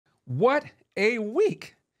What a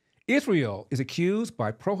week! Israel is accused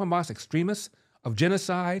by pro-Hamas extremists of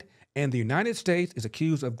genocide, and the United States is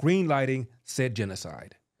accused of greenlighting said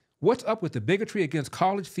genocide. What's up with the bigotry against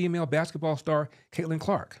college female basketball star Caitlin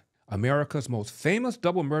Clark? America's most famous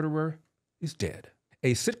double murderer is dead.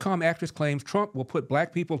 A sitcom actress claims Trump will put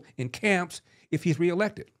black people in camps if he's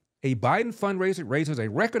reelected. A Biden fundraiser raises a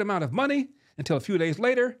record amount of money until a few days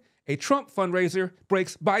later, a Trump fundraiser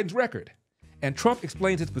breaks Biden's record. And Trump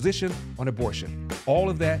explains his position on abortion.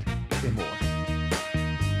 All of that and more.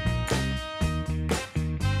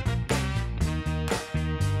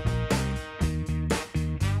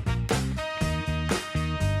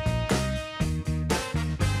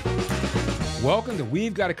 Welcome to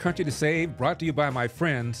We've Got a Country to Save, brought to you by my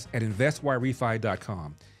friends at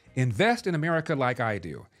InvestYrefy.com. Invest in America like I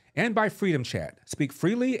do. And by Freedom Chat. Speak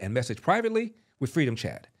freely and message privately with Freedom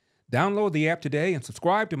Chat. Download the app today and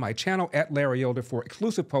subscribe to my channel at Larry Elder for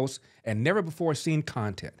exclusive posts and never-before-seen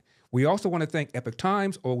content. We also want to thank Epic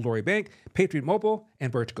Times, Old Glory Bank, Patriot Mobile,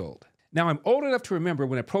 and Birch Gold. Now, I'm old enough to remember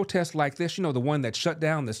when a protest like this, the one that shut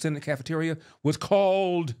down the Senate cafeteria, was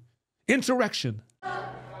called insurrection.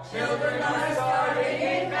 Children are starving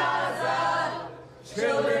in Gaza.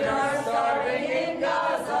 Children are starving in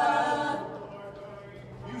Gaza.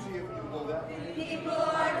 People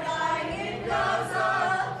are dying in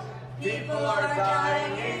Gaza. People are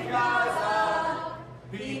dying in Gaza.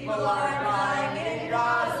 People are dying in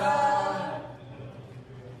Gaza.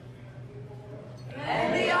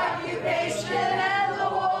 And the occupation and the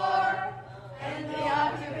war. And the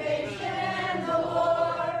occupation and the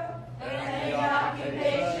war. And the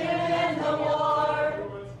occupation and the war.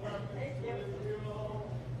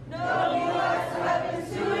 No U.S. weapons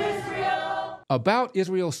to Israel. About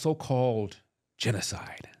Israel's so-called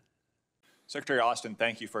genocide. Secretary Austin,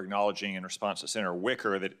 thank you for acknowledging in response to Senator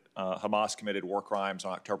Wicker that Hamas committed war crimes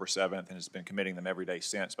on October 7th and has been committing them every day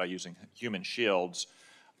since by using human shields.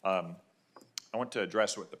 I want to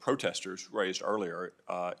address what the protesters raised earlier.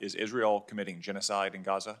 Is Israel committing genocide in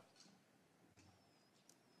Gaza?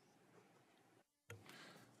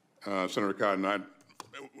 Senator Cotton,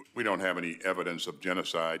 we don't have any evidence of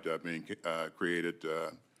genocide being created.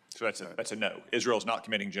 So that's a no. Israel's not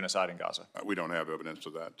committing genocide in Gaza. We don't have evidence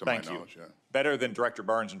of that, to Thank my you. knowledge. Yeah. Better than Director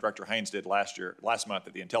Burns and Director Haynes did last month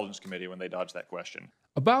at the Intelligence Committee when they dodged that question.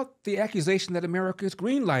 About the accusation that America is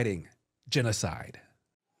greenlighting genocide.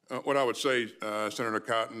 What I would say, Senator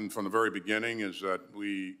Cotton, from the very beginning is that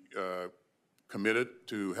we committed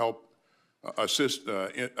to help assist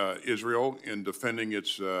Israel in defending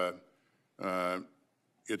its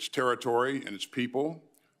territory and its people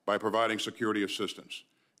by providing security assistance.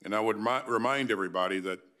 And I would remind everybody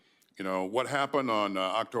that, what happened on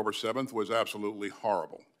October 7th was absolutely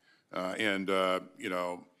horrible.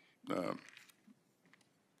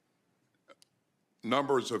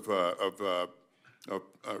 Numbers of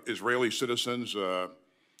Israeli citizens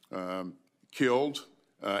killed,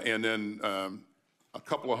 and then a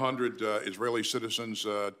couple of hundred Israeli citizens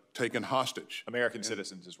taken hostage. American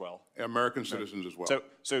citizens as well. American citizens as well.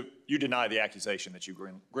 So you deny the accusation that you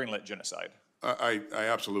greenlit genocide? I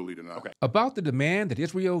absolutely do not. Okay. About the demand that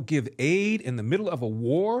Israel give aid in the middle of a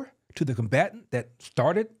war to the combatant that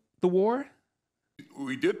started the war?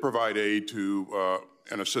 We did provide aid to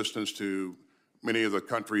and assistance to many of the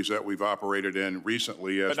countries that we've operated in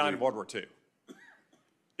recently. But not in World War II.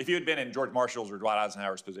 If you had been in George Marshall's or Dwight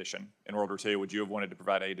Eisenhower's position in World War II, would you have wanted to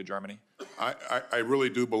provide aid to Germany? I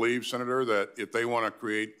really do believe, Senator, that if they want to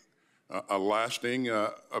create a lasting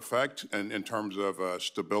effect and in terms of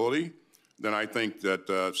stability, then I think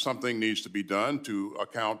that something needs to be done to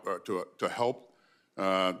account to help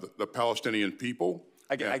the Palestinian people.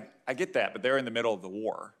 I get that, but they're in the middle of the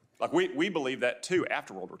war. Like we believe that too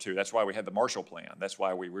after World War II. That's why we had the Marshall Plan. That's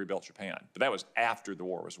why we rebuilt Japan. But that was after the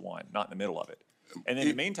war was won, not in the middle of it. And in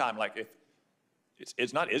the meantime, if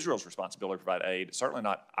it's not Israel's responsibility to provide aid, it's certainly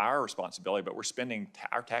not our responsibility, but we're spending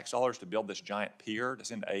our tax dollars to build this giant pier to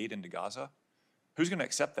send aid into Gaza. Who's going to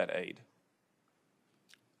accept that aid?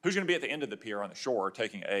 Who's going to be at the end of the pier on the shore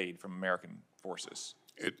taking aid from American forces?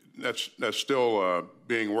 That's still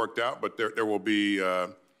being worked out, but there will be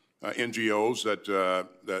NGOs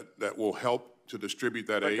that will help to distribute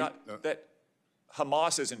that aid. That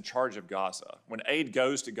Hamas is in charge of Gaza. When aid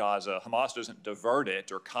goes to Gaza, Hamas doesn't divert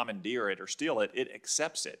it or commandeer it or steal it. It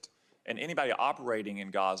accepts it. And anybody operating in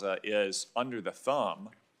Gaza is under the thumb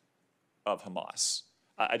of Hamas.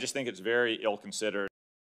 I just think it's very ill-considered.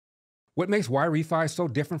 What makes Yrefy so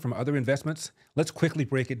different from other investments? Let's quickly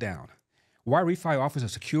break it down. Yrefy offers a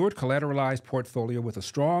secured collateralized portfolio with a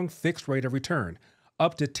strong fixed rate of return,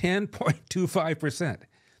 up to 10.25%.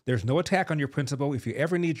 There's no attack on your principal. If you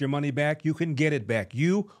ever need your money back, you can get it back.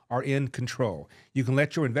 You are in control. You can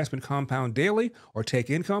let your investment compound daily or take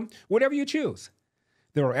income, whatever you choose.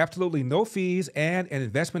 There are absolutely no fees, and an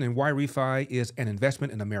investment in Yrefy is an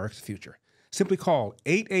investment in America's future. Simply call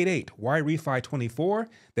 888-YREFI24.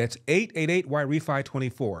 That's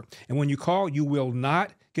 888-YREFI24. And when you call, you will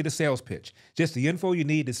not get a sales pitch, just the info you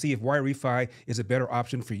need to see if Yrefy is a better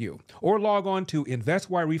option for you. Or log on to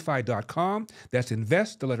investyrefy.com. That's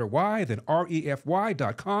invest, the letter Y, then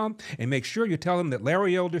REFY.com, and make sure you tell them that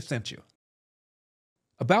Larry Elder sent you.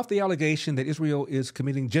 About the allegation that Israel is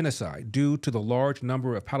committing genocide due to the large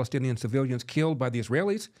number of Palestinian civilians killed by the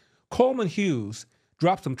Israelis, Coleman Hughes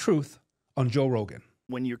dropped some truth on Joe Rogan.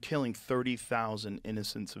 When you're killing 30,000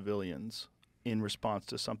 innocent civilians in response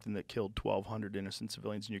to something that killed 1,200 innocent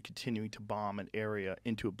civilians, and you're continuing to bomb an area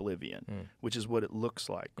into oblivion, which is what it looks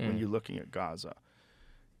like when you're looking at Gaza,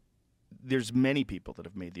 there's many people that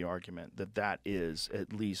have made the argument that that is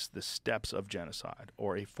at least the steps of genocide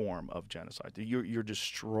or a form of genocide. You're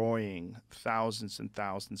destroying thousands and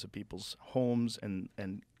thousands of people's homes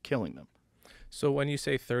and killing them. So when you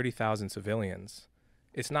say 30,000 civilians,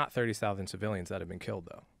 it's not 30,000 civilians that have been killed,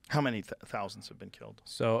 though. How many thousands have been killed?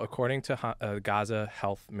 So according to Gaza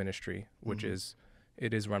Health Ministry, which is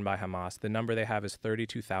run by Hamas, the number they have is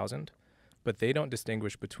 32,000, but they don't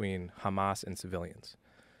distinguish between Hamas and civilians.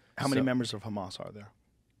 How many members of Hamas are there?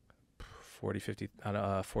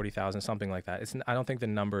 40,000, something like that. I don't think the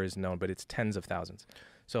number is known, but it's tens of thousands.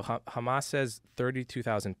 So Hamas says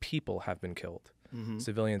 32,000 people have been killed,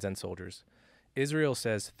 civilians and soldiers. Israel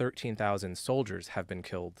says 13,000 soldiers have been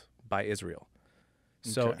killed by Israel.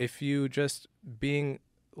 So if you just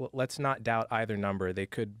let's not doubt either number. They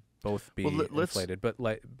could both be inflated.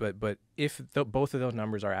 But if both of those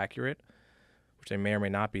numbers are accurate, which they may or may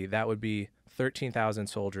not be, that would be 13,000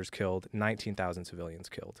 soldiers killed, 19,000 civilians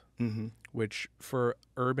killed, which for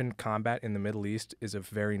urban combat in the Middle East is a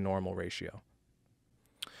very normal ratio.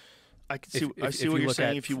 I see what you're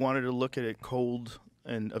saying if you wanted to look at it cold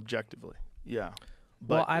and objectively. Yeah.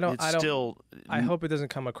 But I hope it doesn't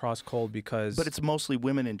come across cold because... But it's mostly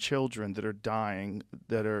women and children that are dying,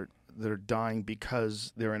 that are dying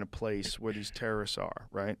because they're in a place where these terrorists are,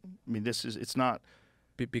 right? I mean, it's not...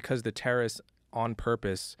 Because the terrorists on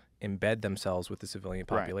purpose embed themselves with the civilian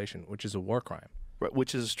population, which is a war crime. Right,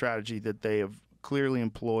 which is a strategy that they have clearly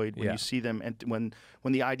employed when you see them. And when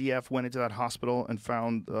the IDF went into that hospital and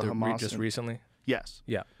found Hamas... Just recently? Yes.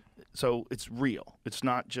 Yeah. So it's real. It's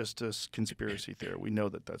not just a conspiracy theory. We know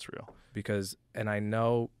that that's real. Because, and I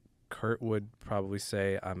know Kurt would probably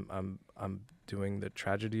say I'm doing the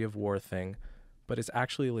tragedy of war thing, but it's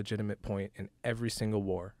actually a legitimate point in every single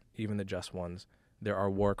war, even the just ones. There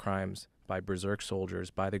are war crimes by berserk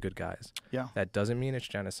soldiers, by the good guys. Yeah. That doesn't mean it's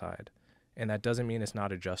genocide, and that doesn't mean it's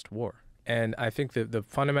not a just war. And I think that the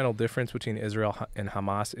fundamental difference between Israel and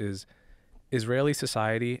Hamas is Israeli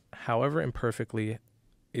society, however imperfectly,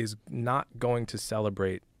 is not going to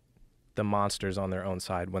celebrate the monsters on their own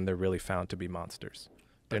side when they're really found to be monsters.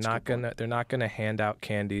 They're not gonna hand out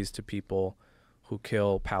candies to people who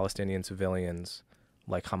kill Palestinian civilians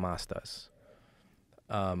like Hamas does.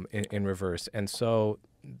 In reverse. And so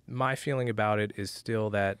my feeling about it is still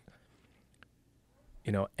that,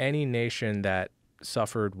 any nation that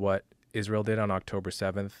suffered what Israel did on October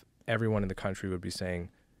 7th, everyone in the country would be saying,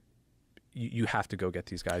 you have to go get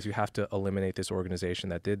these guys. You have to eliminate this organization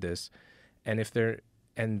that did this. And if they're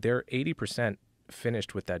 80%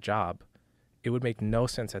 finished with that job, it would make no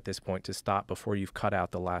sense at this point to stop before you've cut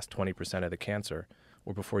out the last 20% of the cancer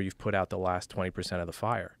or before you've put out the last 20% of the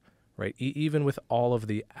fire. Right, even with all of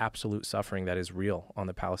the absolute suffering that is real on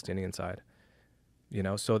the Palestinian side,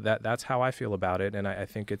 so that's how I feel about it, and I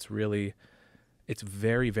think it's very,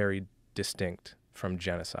 very distinct from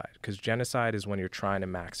genocide, because genocide is when you're trying to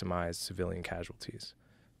maximize civilian casualties.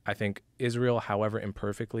 I think Israel, however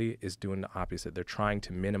imperfectly, is doing the opposite. They're trying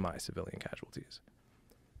to minimize civilian casualties.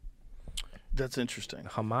 That's interesting.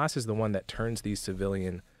 Hamas is the one that turns these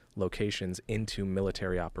civilian locations into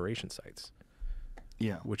military operation sites.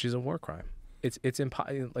 Yeah, which is a war crime. This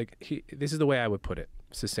is the way I would put it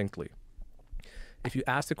succinctly. If you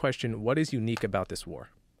ask the question, what is unique about this war?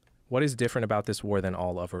 What is different about this war than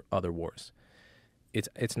all other wars?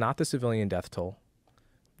 It's not the civilian death toll.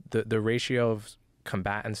 The ratio of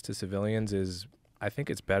combatants to civilians is, I think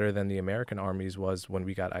it's better than the American armies was when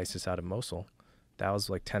we got ISIS out of Mosul. That was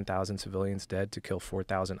like 10,000 civilians dead to kill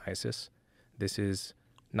 4,000 ISIS. This is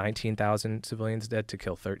 19,000 civilians dead to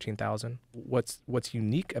kill 13,000. What's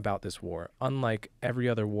unique about this war, unlike every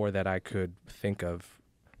other war that I could think of,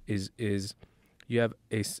 is you have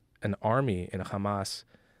an army in Hamas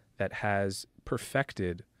that has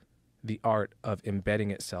perfected the art of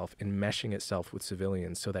embedding itself and meshing itself with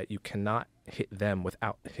civilians so that you cannot hit them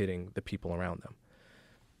without hitting the people around them.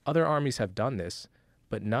 Other armies have done this,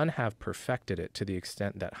 but none have perfected it to the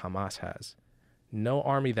extent that Hamas has. No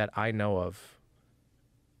army that I know of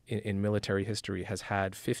in military history has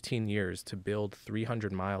had 15 years to build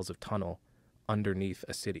 300 miles of tunnel underneath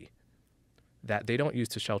a city that they don't use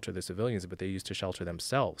to shelter the civilians, but they use to shelter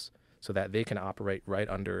themselves so that they can operate right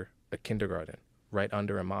under a kindergarten, right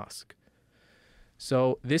under a mosque.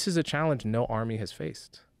 So this is a challenge no army has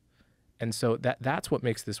faced. And so that's what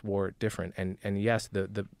makes this war different. And yes,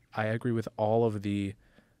 I agree with all of the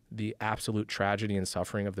absolute tragedy and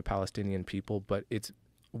suffering of the Palestinian people, but it's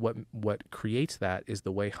what creates that is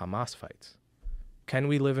the way Hamas fights. Can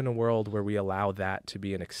we live in a world where we allow that to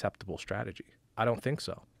be an acceptable strategy? I don't think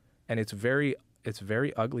so. And it's very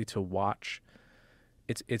ugly to watch.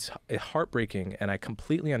 It's heartbreaking, and I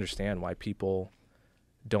completely understand why people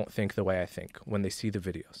don't think the way I think when they see the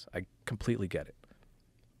videos. I completely get it.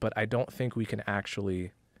 But I don't think we can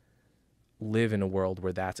actually live in a world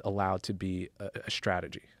where that's allowed to be a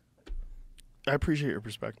strategy. I appreciate your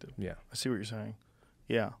perspective. Yeah. I see what you're saying.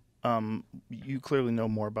 Yeah. You clearly know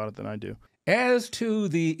more about it than I do. As to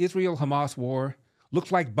the Israel-Hamas war,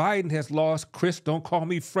 looks like Biden has lost Chris Don't Call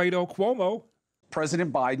Me Fredo Cuomo.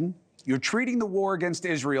 President Biden, you're treating the war against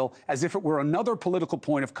Israel as if it were another political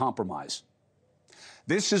point of compromise.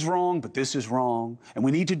 This is wrong, but this is wrong, and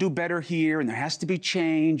we need to do better here, and there has to be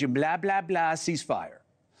change, and blah, blah, blah, ceasefire.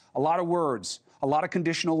 A lot of words, a lot of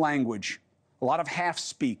conditional language, a lot of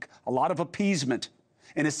half-speak, a lot of appeasement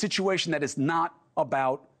in a situation that is not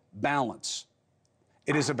about balance.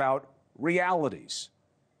 It is about realities.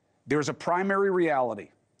 There's a primary reality,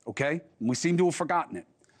 okay? And we seem to have forgotten it.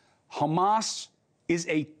 Hamas is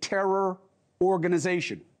a terror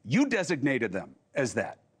organization. You designated them as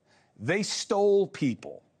that. They stole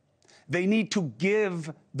people. They need to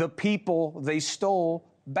give the people they stole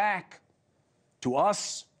back to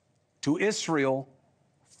us, to Israel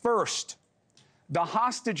first. The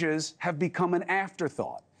hostages have become an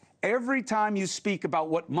afterthought. Every time you speak about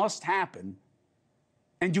what must happen,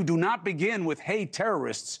 and you do not begin with, hey,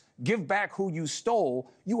 terrorists, give back who you stole,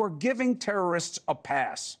 you are giving terrorists a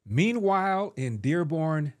pass. Meanwhile, in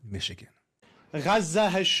Dearborn, Michigan. Gaza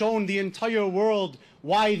has shown the entire world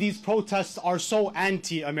why these protests are so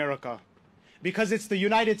anti-America. Because it's the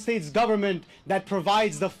United States government that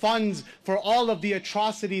provides the funds for all of the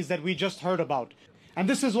atrocities that we just heard about. And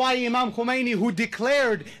this is why Imam Khomeini, who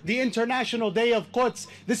declared the International Day of Quds,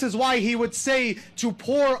 this is why he would say to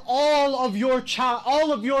pour all of your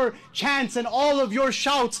chants and all of your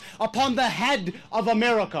shouts upon the head of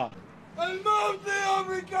America. الموت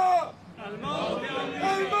لأمريكا! الموت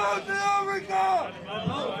لأمريكا!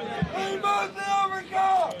 الموت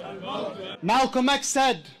لأمريكا! Malcolm X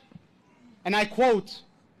said, and I quote,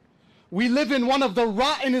 "We live in one of the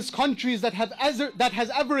rottenest countries that has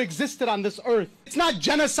ever existed on this earth. It's not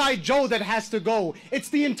Genocide Joe that has to go. It's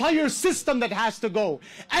the entire system that has to go.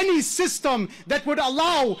 Any system that would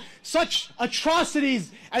allow such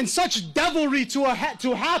atrocities and such devilry to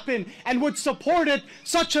happen and would support it,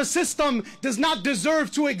 such a system does not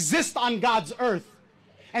deserve to exist on God's earth."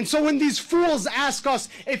 And so when these fools ask us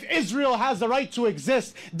if Israel has the right to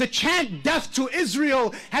exist, the chant "Death to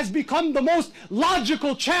Israel" has become the most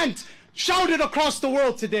logical chant shouted across the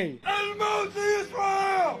world today. الموت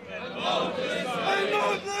لإسرائيل!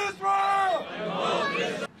 الموت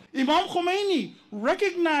لإسرائيل! Imam Khomeini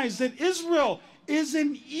recognized that Israel is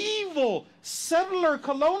an evil settler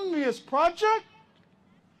colonialist project.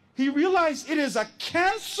 He realized it is a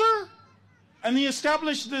cancer, and he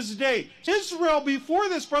established this day. Israel, before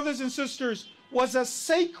this, brothers and sisters, was a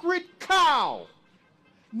sacred cow.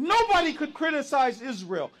 Nobody could criticize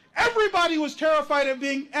Israel. Everybody was terrified of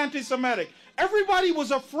being anti-Semitic. Everybody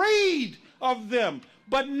was afraid of them.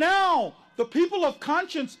 But now, the people of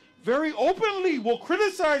conscience very openly will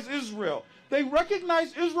criticize Israel. They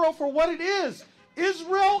recognize Israel for what it is.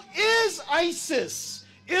 Israel is ISIS.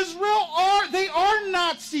 They are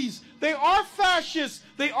Nazis. They are fascists.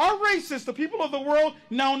 They are racist. The people of the world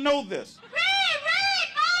now know this. Free, free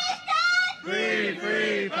Palestine! Free,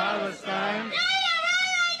 free Palestine!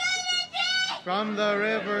 From the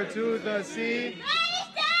river to the sea,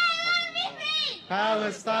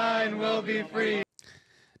 Palestine will be free.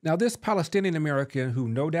 Now, this Palestinian American, who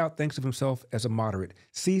no doubt thinks of himself as a moderate,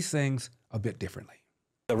 sees things a bit differently.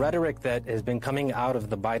 The rhetoric that has been coming out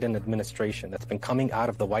of the Biden administration, that's been coming out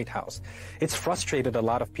of the White House, it's frustrated a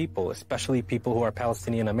lot of people, especially people who are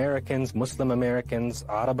Palestinian Americans, Muslim Americans,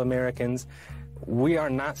 Arab Americans. We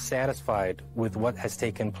are not satisfied with what has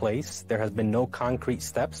taken place. There has been no concrete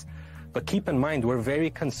steps. But keep in mind, we're very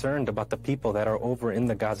concerned about the people that are over in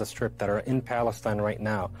the Gaza Strip, that are in Palestine right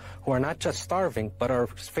now, who are not just starving, but are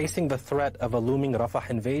facing the threat of a looming Rafah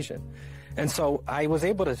invasion. And so I was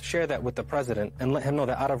able to share that with the president and let him know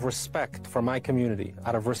that out of respect for my community,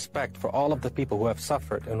 out of respect for all of the people who have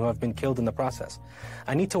suffered and who have been killed in the process,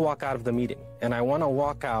 I need to walk out of the meeting. And I want to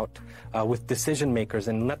walk out with decision makers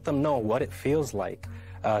and let them know what it feels like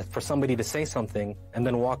for somebody to say something and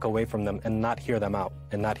then walk away from them and not hear them out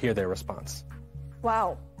and not hear their response.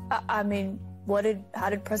 Wow. I mean, how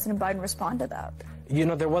did President Biden respond to that? You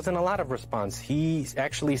know, there wasn't a lot of response. He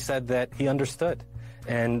actually said that he understood.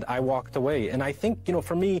 And I walked away. And I think, you know,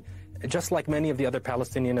 for me, just like many of the other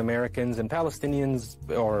Palestinian Americans and Palestinians,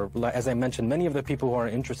 or as I mentioned, many of the people who are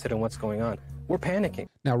interested in what's going on, we're panicking.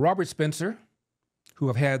 Now, Robert Spencer, who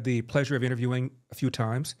I've had the pleasure of interviewing a few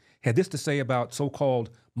times, had this to say about so-called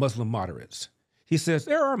Muslim moderates. He says,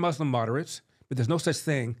 there are Muslim moderates, but there's no such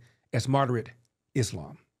thing as moderate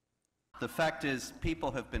Islam. The fact is, people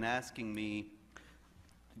have been asking me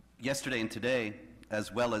yesterday and today,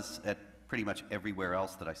 as well as at pretty much everywhere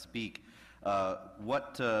else that I speak,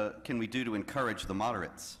 what can we do to encourage the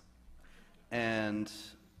moderates? And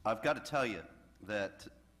I've got to tell you that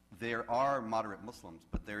there are moderate Muslims,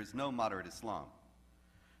 but there is no moderate Islam.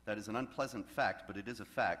 That is an unpleasant fact, but it is a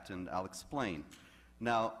fact, and I'll explain.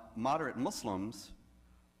 Now, moderate Muslims,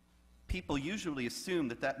 people usually assume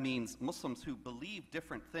that that means Muslims who believe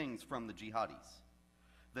different things from the jihadis,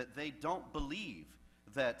 that they don't believe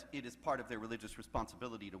that it is part of their religious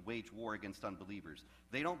responsibility to wage war against unbelievers.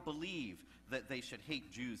 They don't believe that they should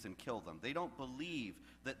hate Jews and kill them. They don't believe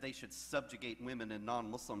that they should subjugate women and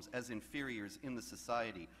non-Muslims as inferiors in the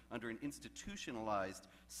society under an institutionalized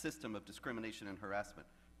system of discrimination and harassment.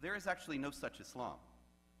 There is actually no such Islam.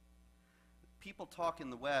 People talk in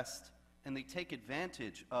the West and they take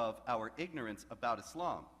advantage of our ignorance about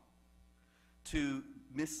Islam to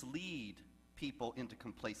mislead people into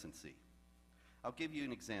complacency. I'll give you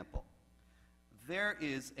an example. There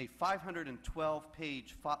is a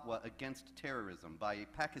 512-page fatwa against terrorism by a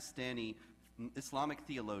Pakistani Islamic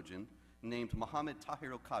theologian named Muhammad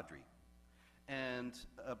Tahir al-Qadri. And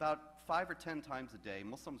about 5 or 10 times a day,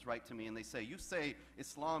 Muslims write to me and they say, you say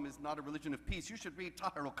Islam is not a religion of peace, you should read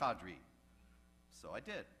Tahir al-Qadri. So I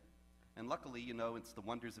did. And luckily, you know, it's the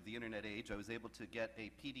wonders of the internet age, I was able to get a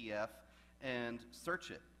PDF and search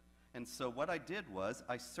it. And so what I did was,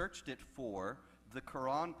 I searched it for the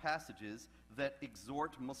Quran passages that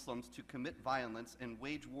exhort Muslims to commit violence and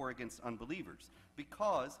wage war against unbelievers.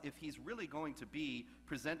 Because if he's really going to be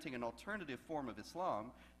presenting an alternative form of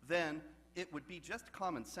Islam, then it would be just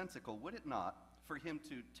commonsensical, would it not, for him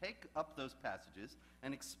to take up those passages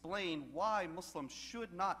and explain why Muslims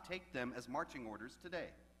should not take them as marching orders today.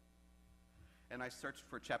 And I searched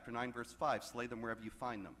for chapter 9, verse 5, slay them wherever you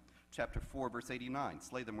find them. Chapter 4, verse 89,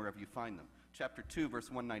 slay them wherever you find them. Chapter 2, verse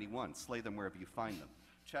 191, slay them wherever you find them.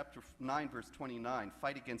 Chapter 9, verse 29,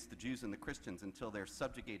 fight against the Jews and the Christians until they're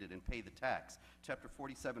subjugated and pay the tax. Chapter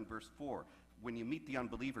 47, verse 4, when you meet the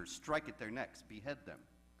unbelievers, strike at their necks, behead them.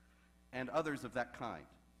 And others of that kind.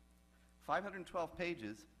 512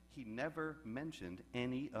 pages, he never mentioned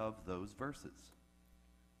any of those verses.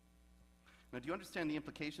 Now, do you understand the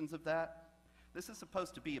implications of that? This is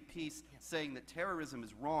supposed to be a piece saying that terrorism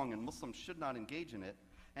is wrong and Muslims should not engage in it,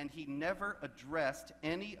 and he never addressed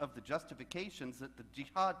any of the justifications that the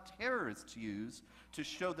jihad terrorists use to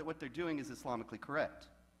show that what they're doing is Islamically correct.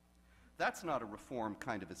 That's not a reform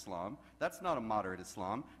kind of Islam. That's not a moderate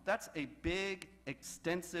Islam. That's a big,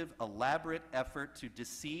 extensive, elaborate effort to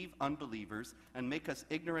deceive unbelievers and make us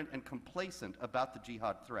ignorant and complacent about the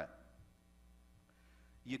jihad threat.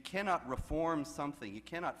 You cannot reform something. You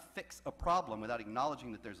cannot fix a problem without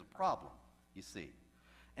acknowledging that there's a problem, you see.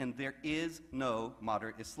 And there is no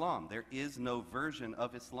moderate Islam. There is no version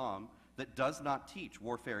of Islam that does not teach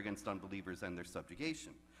warfare against unbelievers and their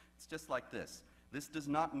subjugation. It's just like this. This does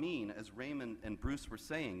not mean, as Raymond and Bruce were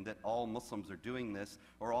saying, that all Muslims are doing this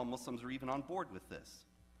or all Muslims are even on board with this.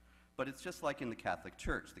 But it's just like in the Catholic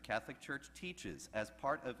Church. The Catholic Church teaches, as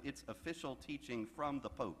part of its official teaching from the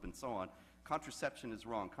Pope and so on, contraception is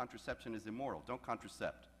wrong, contraception is immoral, don't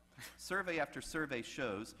contracept. Survey after survey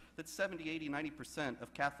shows that 70, 80, 90%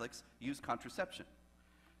 of Catholics use contraception.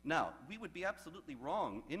 Now, we would be absolutely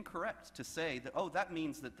wrong, incorrect, to say that, oh, that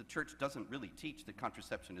means that the church doesn't really teach that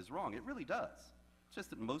contraception is wrong. It really does. It's just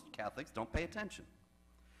that most Catholics don't pay attention.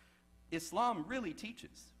 Islam really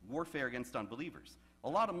teaches warfare against unbelievers. A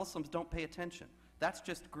lot of Muslims don't pay attention. That's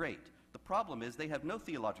just great. The problem is they have no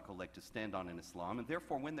theological leg to stand on in Islam, and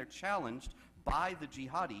therefore when they're challenged by the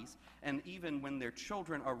jihadis, and even when their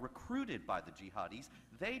children are recruited by the jihadis,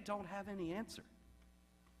 they don't have any answer.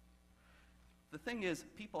 The thing is,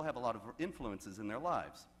 people have a lot of influences in their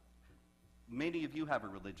lives. Many of you have a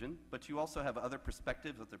religion, but you also have other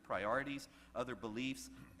perspectives, other priorities, other beliefs,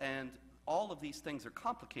 and all of these things are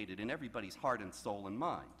complicated in everybody's heart and soul and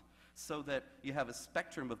mind. So that you have a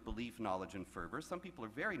spectrum of belief, knowledge, and fervor. Some people are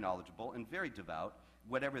very knowledgeable and very devout,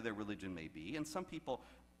 whatever their religion may be, and some people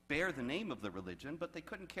bear the name of the religion, but they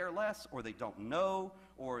couldn't care less, or they don't know,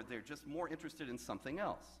 or they're just more interested in something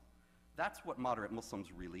else. That's what moderate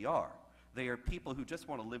Muslims really are. They are people who just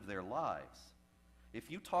want to live their lives. If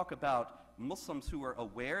you talk about Muslims who are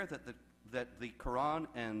aware that the Quran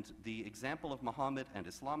and the example of Muhammad and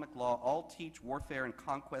Islamic law all teach warfare and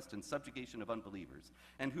conquest and subjugation of unbelievers,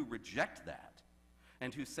 and who reject that,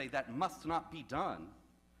 and who say that must not be done,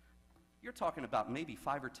 you're talking about maybe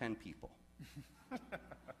 5 or 10 people.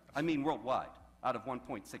 I mean worldwide, out of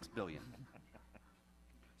 1.6 billion.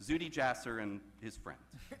 Zuhdi Jasser and his friends.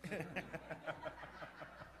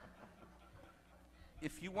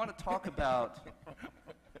 If you want to talk about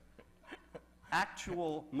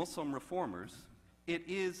actual Muslim reformers, it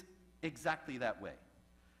is exactly that way.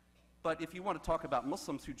 But if you want to talk about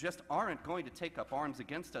Muslims who just aren't going to take up arms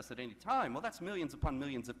against us at any time, well, that's millions upon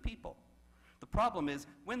millions of people. The problem is,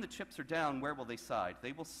 when the chips are down, where will they side?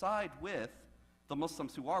 They will side with the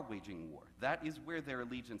Muslims who are waging war. That is where their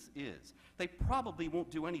allegiance is. They probably won't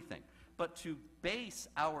do anything. But to base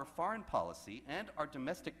our foreign policy and our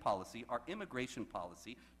domestic policy, our immigration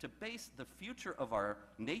policy, to base the future of our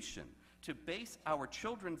nation, to base our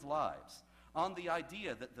children's lives on the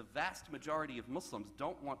idea that the vast majority of Muslims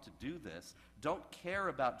don't want to do this, don't care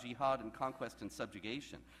about jihad and conquest and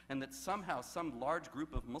subjugation, and that somehow some large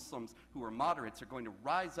group of Muslims who are moderates are going to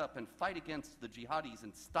rise up and fight against the jihadis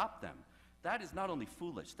and stop them, that is not only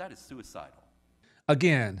foolish, that is suicidal.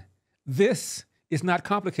 Again, this is not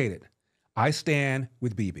complicated. I stand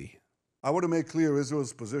with Bibi. I want to make clear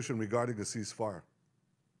Israel's position regarding a ceasefire.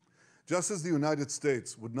 Just as the United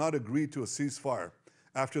States would not agree to a ceasefire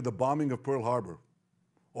after the bombing of Pearl Harbor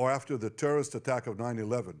or after the terrorist attack of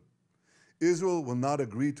 9/11, Israel will not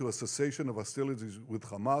agree to a cessation of hostilities with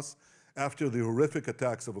Hamas after the horrific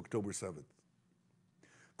attacks of October 7th.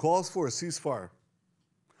 Calls for a ceasefire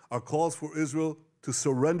are calls for Israel to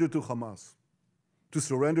surrender to Hamas, to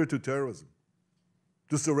surrender to terrorism,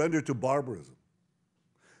 to surrender to barbarism.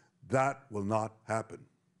 That will not happen.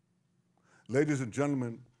 Ladies and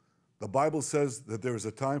gentlemen, the Bible says that there is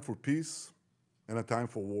a time for peace and a time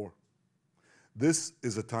for war. This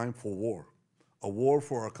is a time for a war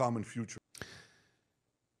for our common future.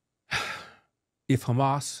 If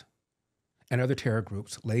Hamas and other terror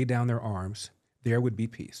groups laid down their arms, there would be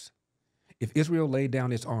peace. If Israel laid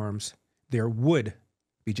down its arms, there would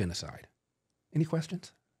be genocide. Any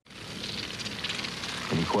questions?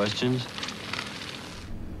 Any questions?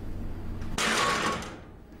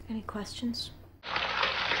 Any questions?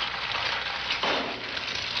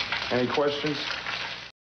 Any questions?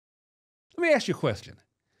 Let me ask you a question.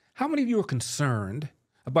 How many of you are concerned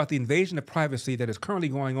about the invasion of privacy that is currently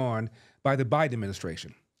going on by the Biden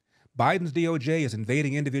administration? Biden's DOJ is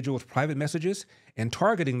invading individuals' private messages and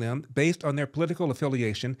targeting them based on their political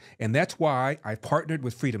affiliation, and that's why I partnered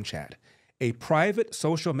with Freedom Chat, a private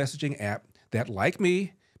social messaging app that, like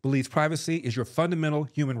me, believes privacy is your fundamental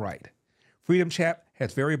human right. Freedom Chat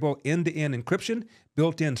has variable end-to-end encryption,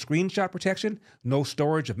 built-in screenshot protection, no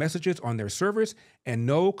storage of messages on their servers, and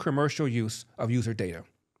no commercial use of user data.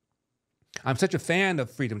 I'm such a fan of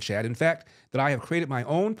Freedom Chat, in fact, that I have created my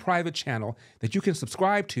own private channel that you can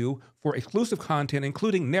subscribe to for exclusive content,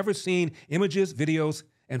 including never-seen images, videos,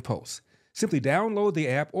 and posts. Simply download the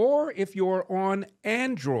app, or if you're on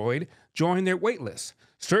Android, join their waitlist.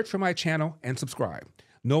 Search for my channel and subscribe.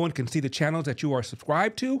 No one can see the channels that you are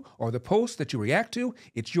subscribed to or the posts that you react to.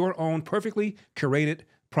 It's your own perfectly curated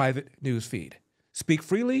private news feed. Speak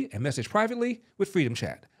freely and message privately with Freedom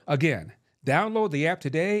Chat. Again, download the app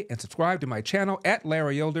today and subscribe to my channel at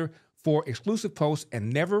Larry Elder for exclusive posts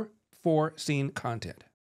and never-before-seen content.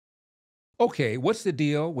 Okay, what's the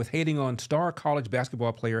deal with hating on star college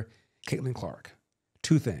basketball player Caitlin Clark?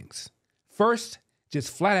 Two things. First,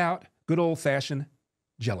 just flat out, good old-fashioned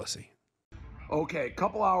jealousy. Okay, a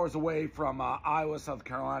couple hours away from Iowa, South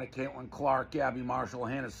Carolina, Caitlin Clark, Gabby Marshall,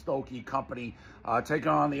 Hannah Stokey company taking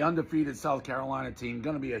on the undefeated South Carolina team.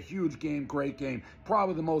 Going to be a huge game, great game,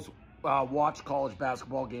 probably the most watched college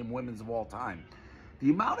basketball game women's of all time.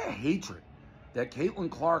 The amount of hatred that Caitlin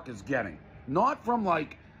Clark is getting, not from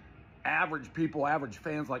like average people, average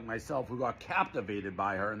fans like myself who got captivated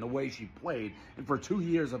by her and the way she played and for 2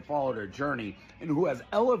 years have followed her journey and who has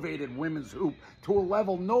elevated women's hoop to a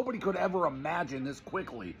level nobody could ever imagine this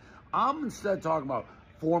quickly. I'm instead talking about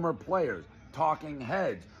former players, talking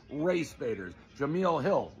heads, race baiters. Jameel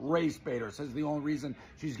Hill, race baiter, says the only reason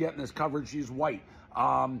she's getting this coverage, she's white.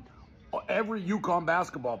 Every UConn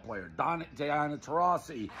basketball player, Diana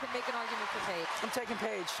Taurasi. I can make an argument for Paige. I'm taking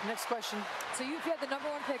Paige. Next question. So if you had the #1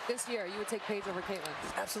 pick this year, you would take Paige over Caitlin?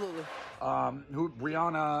 Absolutely.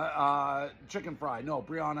 Brianna Chicken Fry. No,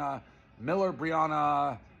 Brianna Miller.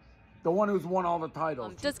 Brianna, the one who's won all the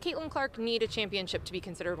titles. Does Caitlin Clark need a championship to be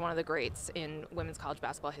considered one of the greats in women's college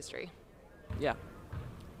basketball history? Yeah,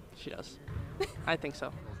 she does. I think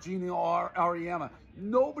so. Jeannie Ariema.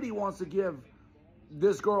 Nobody wants to give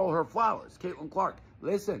this girl her flowers, Caitlin Clark.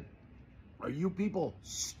 Listen, are you people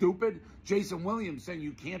stupid? Jason Williams saying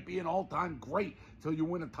you can't be an all-time great till you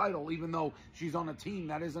win a title, even though she's on a team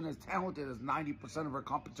that isn't as talented as 90% of her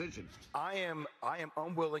competition. I am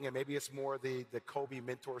unwilling, and maybe it's more the Kobe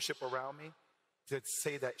mentorship around me, to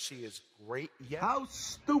say that she is great yet. How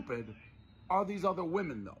stupid are these other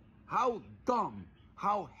women, though? How dumb,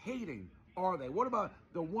 how hating are they? What about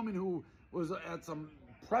the woman who was at some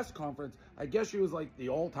press conference? I guess she was like the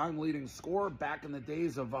all-time leading scorer back in the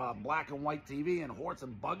days of black and white TV and horse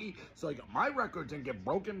and buggy. So like, my record didn't get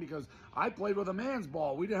broken because I played with a man's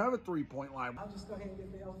ball. We didn't have a three-point line. I'll just go ahead and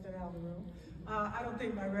get the elephant out of the room. I don't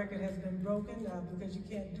think my record has been broken because you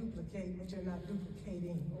can't duplicate what you're not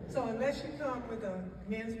duplicating. So unless you come with a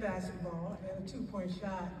men's basketball and a two-point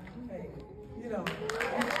shot, hey, you know.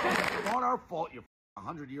 It's not our fault you're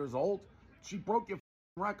 100 years old. She broke your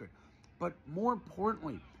record. But more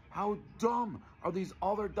importantly, how dumb are these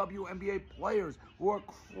other WNBA players who are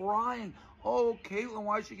crying, oh, Caitlin,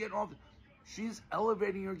 why is she getting off? She's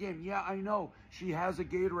elevating her game. Yeah, I know. She has a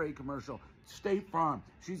Gatorade commercial. State Farm.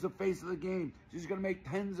 She's the face of the game. She's going to make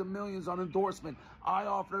tens of millions on endorsement. I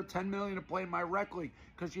offered her $10 million to play in my rec league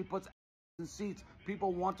because she puts in seats.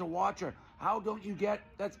 People want to watch her. How don't you get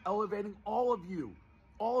that's elevating all of you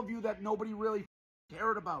that nobody really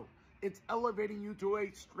cared about? It's elevating you to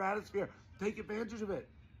a stratosphere. Take advantage of it.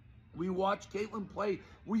 We watch Caitlin play.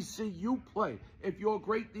 We see you play. If you're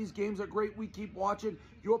great, these games are great. We keep watching.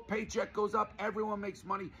 Your paycheck goes up. Everyone makes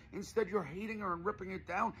money. Instead, you're hating her and ripping it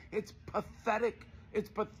down. It's pathetic. It's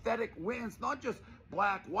pathetic. It's not just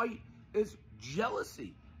black, white. It's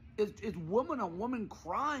jealousy. It's woman on woman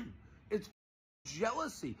crime. It's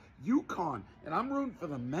jealousy. UConn, and I'm rooting for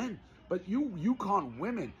the men, but you UConn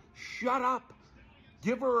women, shut up.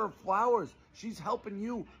 Give her her flowers. She's helping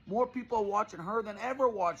you. More people are watching her than ever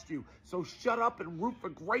watched you. So shut up and root for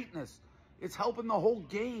greatness. It's helping the whole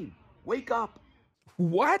game. Wake up.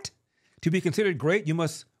 What? To be considered great, you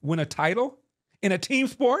must win a title in a team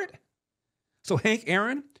sport? So Hank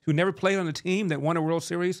Aaron, who never played on a team that won a World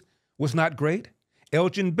Series, was not great?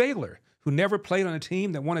 Elgin Baylor, who never played on a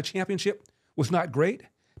team that won a championship, was not great?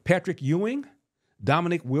 Patrick Ewing,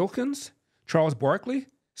 Dominic Wilkins, Charles Barkley,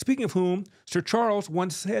 speaking of whom, Sir Charles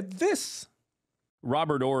once said this.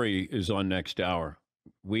 Robert Horry is on Next Hour.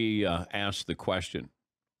 We asked the question,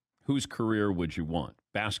 whose career would you want?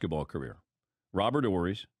 Basketball career. Robert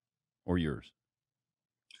Horry's or yours?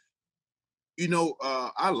 You know,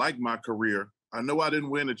 I like my career. I know I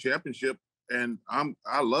didn't win a championship, and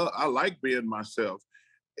I like being myself.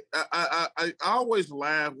 I always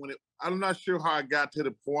laugh when I'm not sure how I got to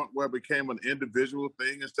the point where it became an individual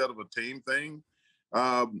thing instead of a team thing.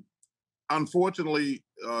 Unfortunately,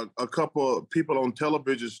 a couple of people on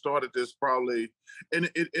television started this probably, and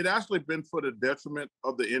it actually been for the detriment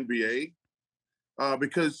of the NBA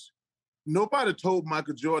because nobody told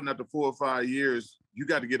Michael Jordan after 4 or 5 years, you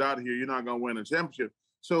got to get out of here. You're not going to win a championship.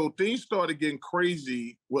 So things started getting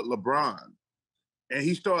crazy with LeBron. And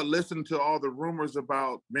he started listening to all the rumors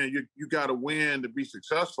about, man, you got to win to be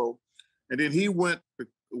successful. And then he went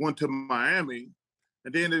to Miami.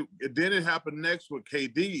 And then it happened next with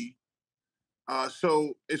KD.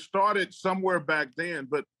 So it started somewhere back then.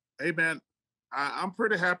 But, hey, man, I'm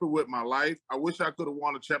pretty happy with my life. I wish I could have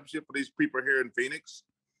won a championship for these people here in Phoenix.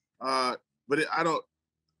 But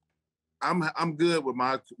I'm good with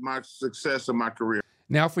my success in my career.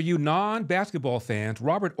 Now, for you non-basketball fans,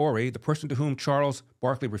 Robert Horry, the person to whom Charles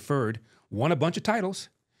Barkley referred, won a bunch of titles.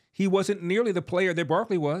 He wasn't nearly the player that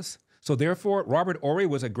Barkley was. So therefore, Robert Horry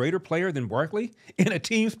was a greater player than Barkley in a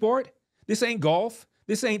team sport? This ain't golf.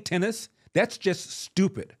 This ain't tennis. That's just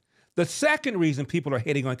stupid. The second reason people are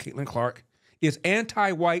hating on Caitlin Clark is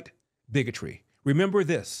anti-white bigotry. Remember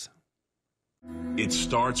this. It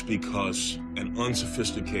starts because an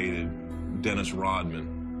unsophisticated Dennis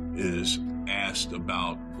Rodman is asked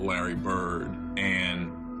about Larry Bird,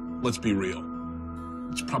 and let's be real.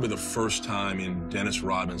 It's probably the first time in Dennis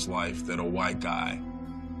Rodman's life that a white guy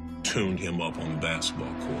tuned him up on the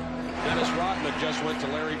basketball court. Dennis Rodman just went to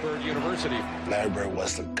Larry Bird University. Larry Bird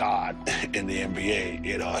was the god in the NBA.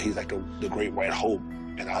 You know, he's like the great white hope.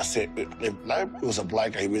 And I said, if Larry Bird was a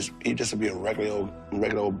black guy, he just would be a regular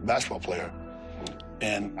old basketball player.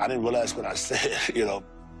 And I didn't realize what I said, you know.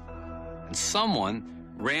 And someone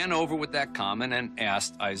ran over with that comment and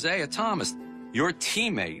asked Isaiah Thomas, your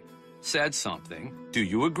teammate said something. Do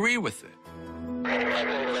you agree with it?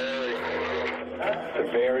 A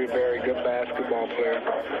very, very good basketball player.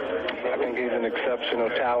 I think he's an exceptional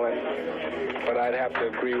talent. But I'd have to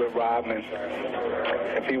agree with Rodman.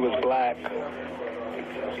 If he was black,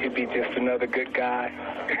 he'd be just another good guy.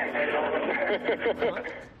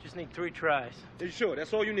 Just need 3 tries. Are you sure?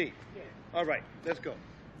 That's all you need? Yeah. All right, let's go.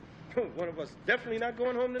 One of us definitely not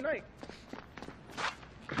going home tonight.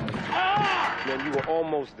 Ah! Man, you were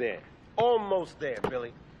almost there. Almost there,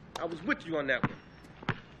 Billy. I was with you on that one.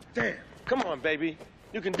 Damn. Come on, baby.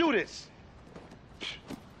 You can do this.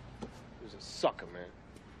 You're a sucker, man.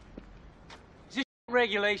 Is this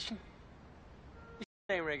regulation? This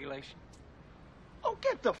ain't regulation. Oh,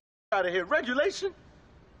 get the out of here. Regulation?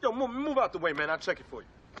 Yo, move out the way, man. I'll check it for you.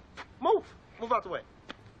 Move. Move out the way.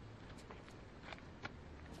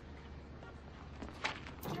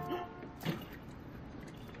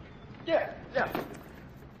 Yeah.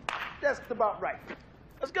 That's about right.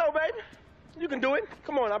 Let's go, baby. You can do it.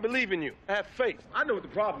 Come on, I believe in you. I have faith. I know what the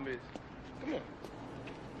problem is. Come on.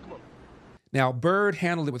 Now, Bird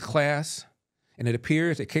handled it with class, and it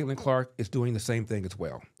appears that Caitlin Clark is doing the same thing as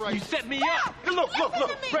well. You set me up. Look.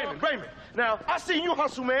 Raymond. Now, I seen you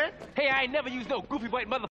hustle, man. Hey, I ain't never used no goofy white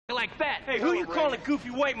motherfucker like that. Hey, who you calling goofy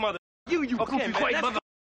white mother? You goofy white mother.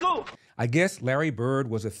 Go. I guess Larry Bird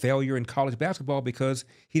was a failure in college basketball because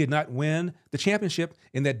he did not win the championship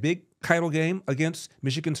in that big title game against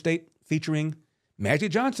Michigan State featuring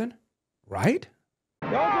Magic Johnson, right?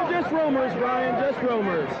 Those are just rumors, Ryan, just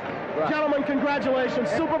rumors. Right. Gentlemen, congratulations,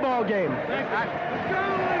 Super Bowl game.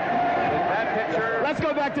 Let's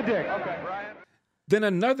go back to Dick. Okay, Ryan. Then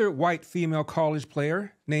another white female college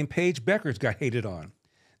player named Paige Beckers got hated on.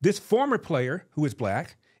 This former player, who is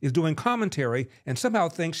black, is doing commentary and somehow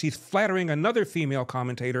thinks she's flattering another female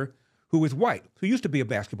commentator who is white, who used to be a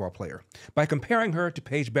basketball player, by comparing her to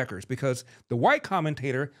Paige Beckers, because the white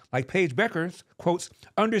commentator, like Paige Beckers, quotes,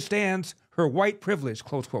 understands her white privilege,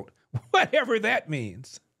 close quote, whatever that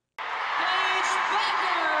means. Paige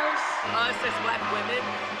Beckers! Us as black women,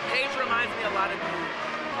 Paige reminds me a lot of you.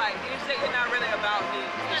 Like, you say you're not really about me.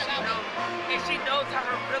 And she knows how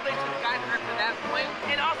her privilege has gotten her to that point.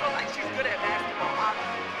 And also, like, she's good at basketball,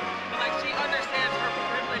 obviously. But, like, she understands her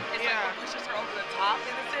privilege. It's like what pushes her over the top,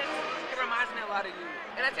 in a sense. It reminds me a lot of you.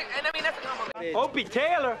 And I mean, that's a compliment. Opie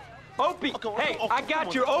Taylor. Opie. Hey, I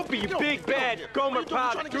got your Opie, you big, bad, Gomer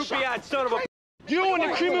Powder, droopy-eyed son of a... You and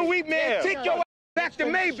the cream and wheat man. Take your back to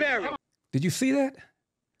Mayberry. Did you see that?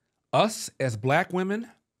 Us as black women,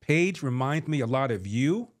 Paige reminds me a lot of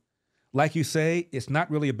you. Like you say, it's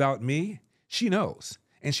not really about me. She knows.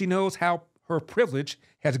 And she knows how her privilege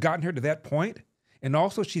has gotten her to that point. And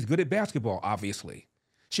also, she's good at basketball, obviously.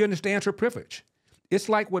 She understands her privilege. It's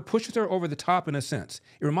like what pushes her over the top in a sense.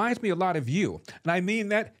 It reminds me a lot of you. And I mean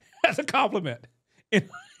that as a compliment.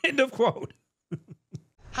 End of quote.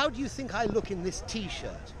 How do you think I look in this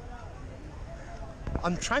T-shirt?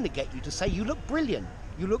 I'm trying to get you to say you look brilliant.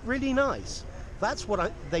 You look really nice. That's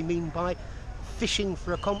what they mean by fishing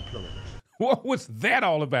for a compliment. What was that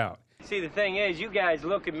all about? See, the thing is, you guys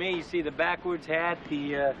look at me, you see the backwards hat,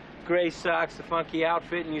 the gray socks, the funky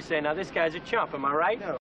outfit, and you say, now this guy's a chump, am I right?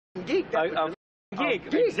 No. Geek. Geek,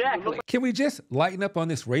 exactly. Can we just lighten up on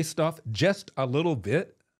this race stuff just a little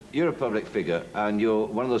bit? You're a public figure, and you're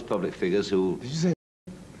one of those public figures who... Did you say...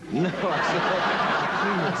 No,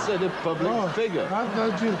 I said a public figure. I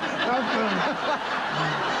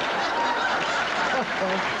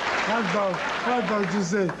thought you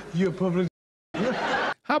said you're a public...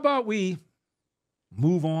 How about we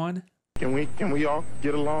move on? Can we all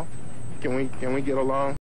get along? Can we get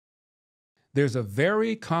along? There's a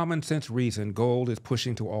very common sense reason gold is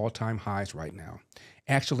pushing to all-time highs right now.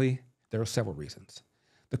 Actually, there are several reasons.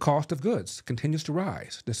 The cost of goods continues to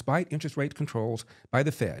rise despite interest rate controls by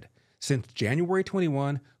the Fed. Since January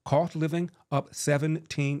 21, cost of living up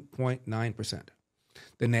 17.9%.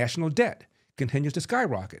 The national debt continues to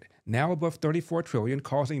skyrocket, now above $34 trillion,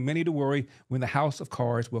 causing many to worry when the house of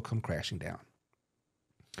cards will come crashing down.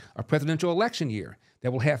 A presidential election year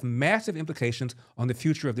that will have massive implications on the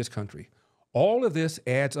future of this country. All of this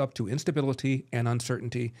adds up to instability and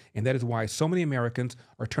uncertainty, and that is why so many Americans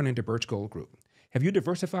are turning to Birch Gold Group. Have you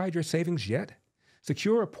diversified your savings yet?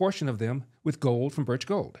 Secure a portion of them with gold from Birch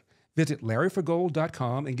Gold. Visit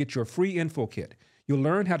LarryForGold.com and get your free info kit. You'll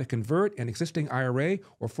learn how to convert an existing IRA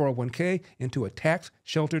or 401k into a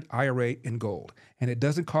tax-sheltered IRA in gold. And it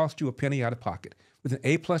doesn't cost you a penny out of pocket. With an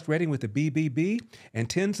A-plus rating with the BBB and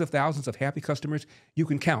tens of thousands of happy customers, you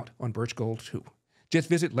can count on Birch Gold too. Just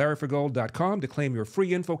visit LarryForGold.com to claim your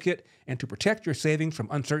free info kit and to protect your savings from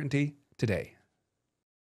uncertainty today.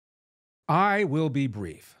 I will be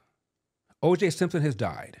brief. O.J. Simpson has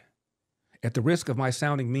died. At the risk of my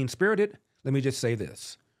sounding mean-spirited, let me just say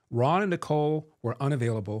this. Ron and Nicole were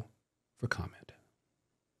unavailable for comment.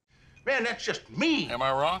 Man, that's just mean. Am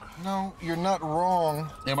I wrong? No, you're not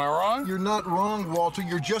wrong. Am I wrong? You're not wrong, Walter.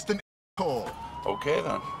 You're just an asshole. Okay,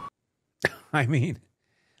 then. I mean,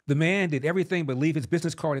 the man did everything but leave his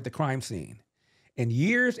business card at the crime scene. And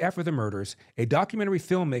years after the murders, a documentary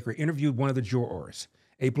filmmaker interviewed one of the jurors,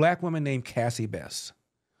 a black woman named Cassie Bess.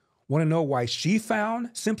 Want to know why she found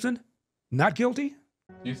Simpson not guilty?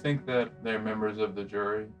 Do you think that there are members of the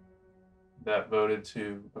jury that voted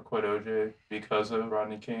to acquit O.J. because of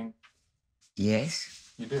Rodney King?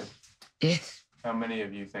 Yes. You do? Yes. How many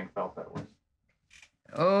of you think felt that way?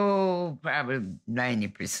 Oh, probably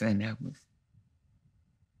 90% of us.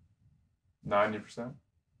 90%?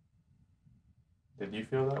 Did you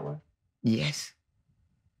feel that way? Yes.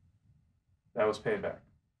 That was payback.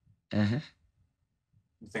 Uh-huh.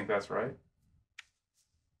 You think that's right?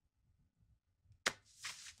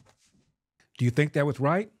 Do you think that was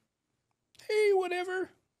right? Hey, whatever.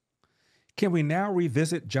 Can we now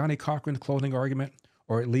revisit Johnny Cochran's closing argument,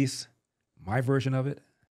 or at least my version of it?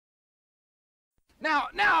 Now,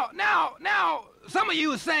 some of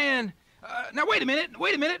you are saying, now wait a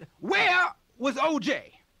minute, where was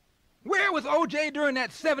O.J.? Where was O.J. during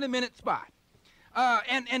that 70-minute spot?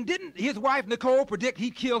 And didn't his wife, Nicole, predict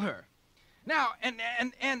he'd kill her? Now, and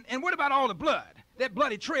what about all the blood? That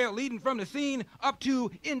bloody trail leading from the scene up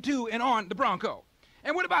to, into, and on the Bronco?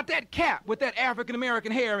 And what about that cap with that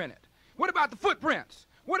African-American hair in it? What about the footprints?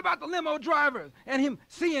 What about the limo driver and him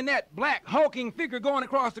seeing that black hulking figure going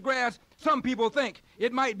across the grass? Some people think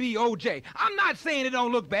it might be O.J. I'm not saying it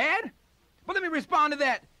don't look bad, but let me respond to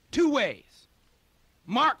that two ways.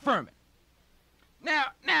 Mark Furman.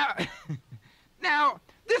 Now,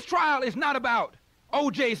 this trial is not about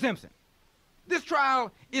O.J. Simpson. This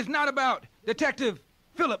trial is not about Detective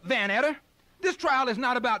Philip Van Etter. This trial is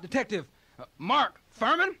not about Detective Mark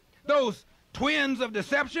Furman, those twins of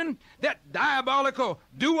deception, that diabolical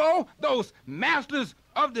duo, those masters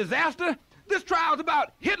of disaster. This trial's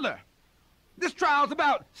about Hitler. This trial's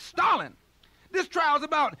about Stalin. This trial's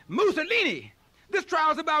about Mussolini. This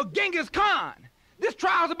trial's about Genghis Khan. This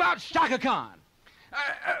trial's about Shaka Khan.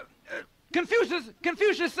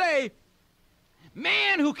 Confucius say,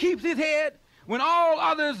 man who keeps his head when all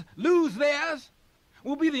others lose theirs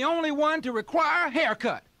will be the only one to require a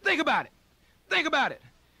haircut. Think about it. Think about it.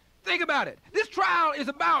 Think about it. This trial is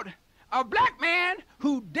about a black man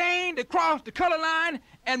who deigned to cross the color line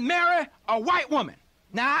and marry a white woman.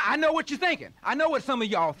 Now, I know what you're thinking. I know what some of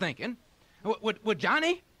y'all thinking. What,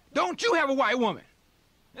 Johnny, don't you have a white woman?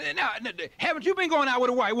 Now, haven't you been going out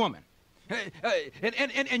with a white woman?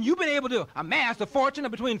 And you've been able to amass a fortune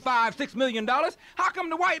of between $5-6 million. How come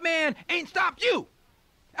the white man ain't stopped you?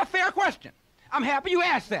 A fair question. I'm happy you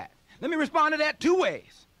asked that. Let me respond to that two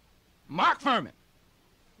ways. Mark Furman.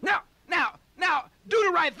 Now, do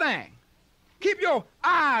the right thing. Keep your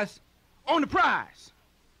eyes on the prize.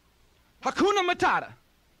 Hakuna Matata.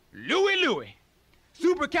 Louie.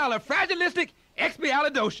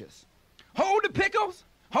 Supercalifragilisticexpialidocious. Hold the pickles,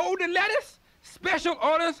 hold the lettuce. Special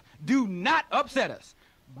orders do not upset us.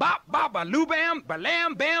 Bop, bop, a loo bam, ba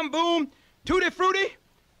lam, bam, boom, tutti frutti,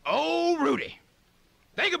 oh Rudy.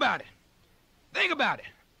 Think about it. Think about it.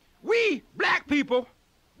 We black people,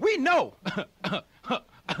 we know,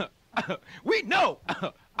 we know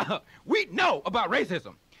about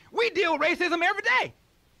racism. We deal with racism every day.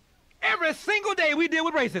 Every single day we deal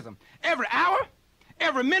with racism. Every hour,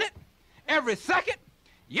 every minute, every second,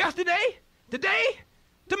 yesterday, today,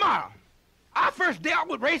 tomorrow. I first dealt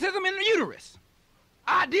with racism in the uterus.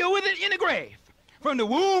 I deal with it in the grave, from the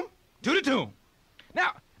womb to the tomb.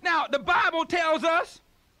 Now, the Bible tells us,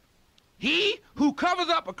 he who covers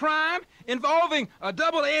up a crime involving a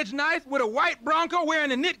double-edged knife with a white Bronco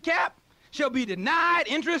wearing a knit cap shall be denied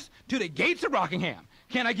entrance to the gates of Rockingham.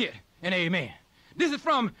 Can I get an amen? This is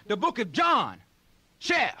from the book of John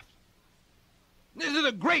Shaft. This is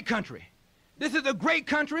a great country. This is a great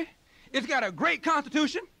country. It's got a great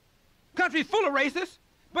constitution. Country full of racists,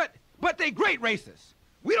 but they great racists.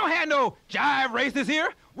 We don't have no jive racists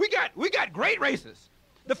here. We got great racists.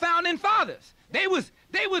 The founding fathers, they was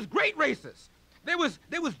great racists. There was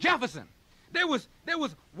Jefferson. There was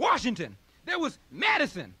Washington. There was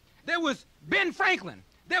Madison. There was Ben Franklin.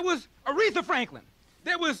 There was Aretha Franklin.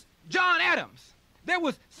 There was John Adams. There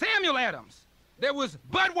was Samuel Adams. There was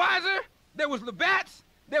Budweiser. There was Labatt's.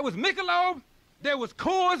 There was Michelob. There was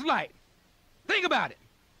Coors Light. Think about it.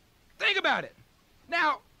 Think about it.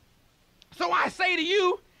 Now, so I say to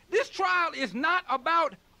you, this trial is not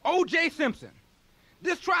about O.J. Simpson.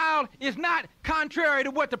 This trial is not contrary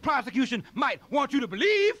to what the prosecution might want you to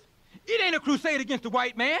believe. It ain't a crusade against the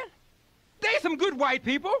white man. They some good white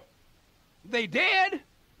people. They dead,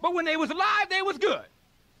 but when they was alive, they was good.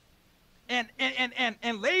 And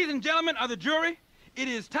ladies and gentlemen of the jury, it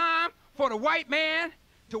is time for the white man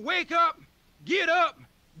to wake up, get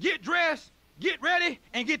dressed, get ready,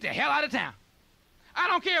 and get the hell out of town. I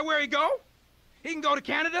don't care where he go. He can go to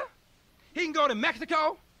Canada. He can go to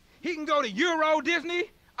Mexico. He can go to Euro Disney.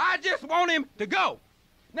 I just want him to go.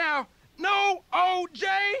 Now, no OJ,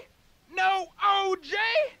 no OJ.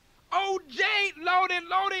 OJ loaded,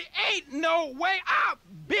 ain't no way. I've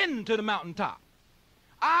been to the mountaintop.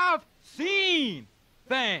 I've seen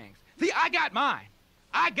things. See, I got mine.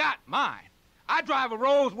 I drive a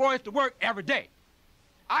Rolls Royce to work every day.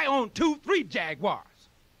 I own 2-3 Jaguars.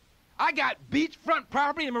 I got beachfront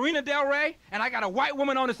property in Marina Del Rey, and I got a white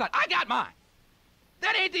woman on the side. I got mine.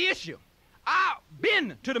 That ain't the issue. I've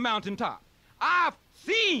been to the mountaintop. I've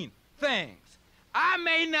seen things. I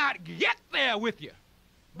may not get there with you,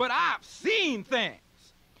 but I've seen things.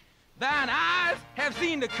 Thine eyes have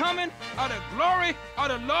seen the coming of the glory of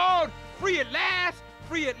the Lord. Free at last,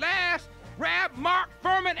 free at last. Grab Mark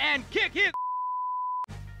Furman and kick his.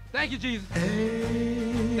 Thank you, Jesus.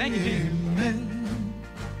 Thank you, Jesus.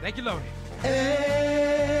 Thank you, Lord.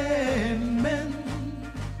 Amen.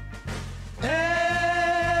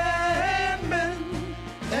 Amen.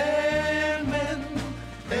 Amen.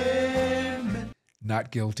 Amen. Not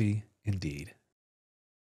guilty, indeed.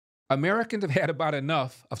 Americans have had about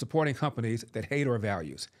enough of supporting companies that hate our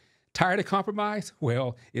values. Tired of compromise?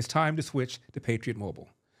 Well, it's time to switch to Patriot Mobile,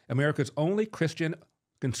 America's only Christian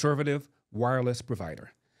conservative wireless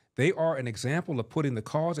provider. They are an example of putting the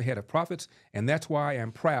cause ahead of profits, and that's why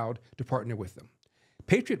I'm proud to partner with them.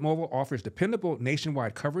 Patriot Mobile offers dependable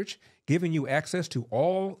nationwide coverage, giving you access to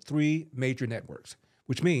all 3 major networks,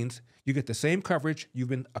 which means you get the same coverage you've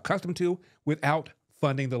been accustomed to without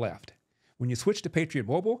funding the left. When you switch to Patriot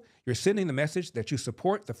Mobile, you're sending the message that you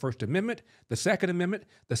support the First Amendment, the Second Amendment,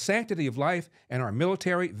 the sanctity of life, and our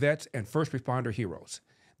military, vets, and first responder heroes.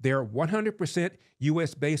 Their 100%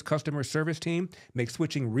 U.S.-based customer service team makes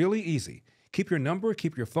switching really easy. Keep your number,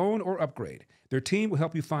 keep your phone, or upgrade. Their team will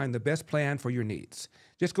help you find the best plan for your needs.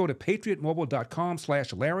 Just go to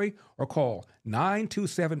patriotmobile.com/Larry or call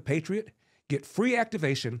 927-PATRIOT. Get free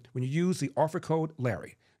activation when you use the offer code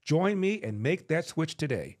Larry. Join me and make that switch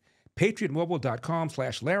today.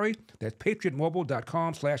 patriotmobile.com/Larry. That's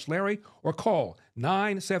patriotmobile.com/Larry or call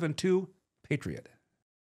 972-PATRIOT.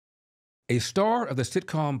 A star of the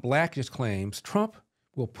sitcom Blackish claims Trump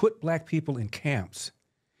will put black people in camps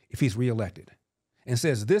if he's reelected, and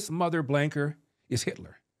says this mother blanker is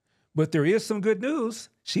Hitler. But there is some good news.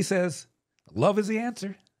 She says love is the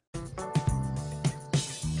answer.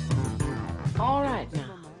 All right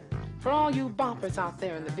now, for all you boppers out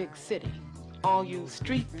there in the big city, all you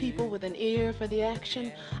street people with an ear for the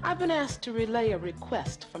action, I've been asked to relay a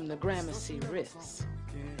request from the Gramercy Riffs.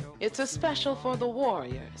 It's a special for the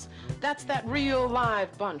Warriors. That's that real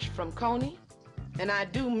live bunch from Coney, and I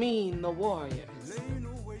do mean the Warriors.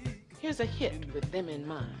 Here's a hit with them in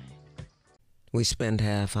mind. We spend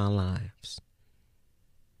half our lives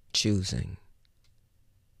choosing,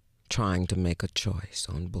 trying to make a choice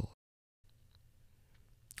on bull.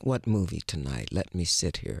 What movie tonight? Let me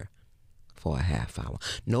sit here for a half hour.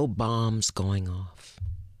 No bombs going off.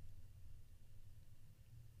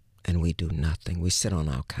 And we do nothing. We sit on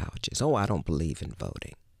our couches. Oh, I don't believe in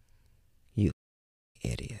voting. You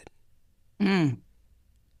idiot.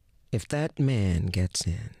 If that man gets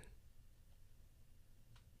in,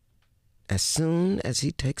 as soon as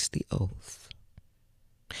he takes the oath,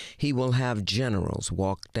 he will have generals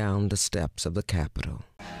walk down the steps of the Capitol.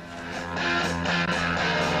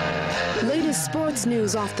 Latest sports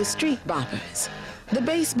news off the street boppers. The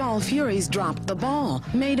baseball Furies dropped the ball,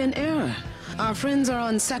 made an error. Our friends are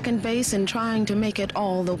on second base and trying to make it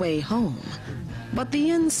all the way home. But the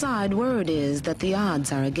inside word is that the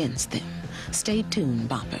odds are against them. Stay tuned,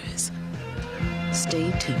 boppers.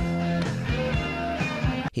 Stay tuned.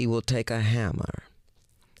 He will take a hammer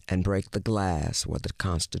and break the glass where the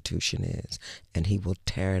Constitution is, and he will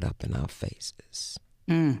tear it up in our faces.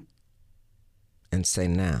 And say,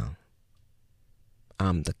 now,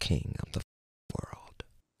 I'm the king of the world.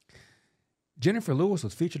 Jennifer Lewis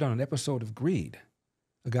was featured on an episode of Greed.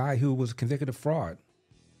 A guy who was convicted of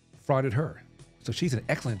frauded her. So she's an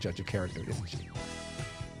excellent judge of character, isn't she?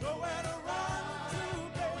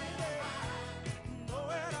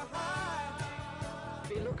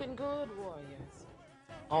 Be looking good, warriors.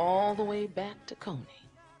 All the way back to Coney.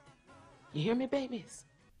 You hear me, babies?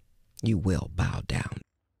 You will bow down.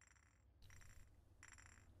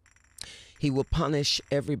 He will punish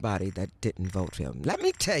everybody that didn't vote for him. Let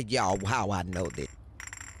me tell y'all how I know this.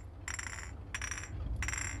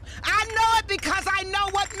 I know it because I know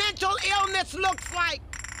what mental illness looks like.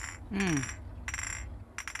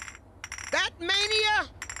 That mania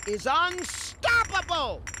is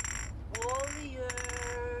unstoppable.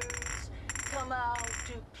 Warriors, come out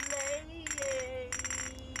to play.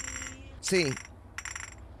 See,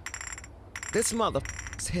 this mother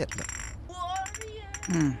is Hitler.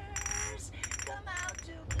 Warriors, come out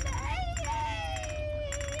to play.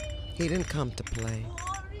 He didn't come to play.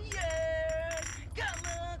 Warriors, come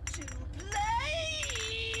out to play.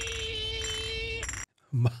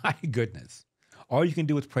 My goodness. All you can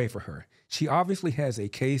do is pray for her. She obviously has a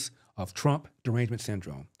case of Trump derangement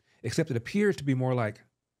syndrome, except it appears to be more like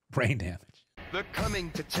brain damage. They're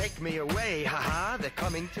coming to take me away, ha-ha. They're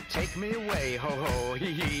coming to take me away, ho-ho,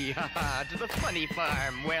 hee-hee, ha-ha. To the funny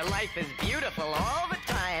farm where life is beautiful all the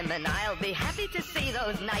time. And I'll be happy to see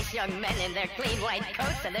those nice young men in their clean white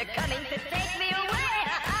coats, and they're coming to take me away,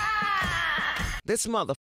 ha-ha. This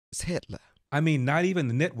mother is Hitler. I mean, not even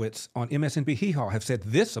the nitwits on MSNBC Hee Haw have said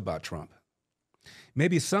this about Trump.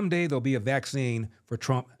 Maybe someday there'll be a vaccine for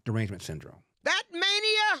Trump derangement syndrome. That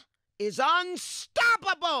mania is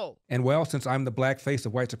unstoppable. And well, since I'm the black face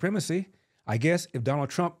of white supremacy, I guess if Donald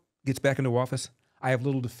Trump gets back into office, I have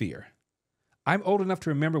little to fear. I'm old enough to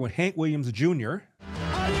remember when Hank Williams Jr.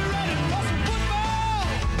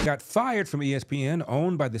 got fired from ESPN,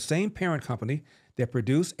 owned by the same parent company that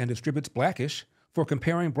produced and distributes Blackish, for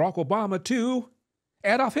comparing Barack Obama to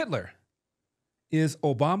Adolf Hitler. Is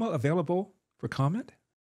Obama available for comment?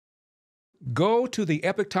 Go to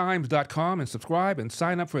theepictimes.com and subscribe and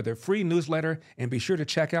sign up for their free newsletter, and be sure to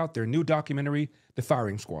check out their new documentary, The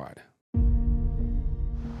Firing Squad. Do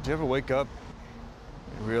you ever wake up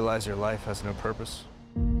and realize your life has no purpose?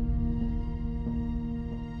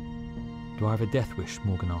 Do I have a death wish?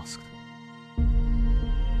 Morgan asked.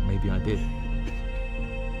 Maybe I did.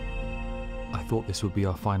 I thought this would be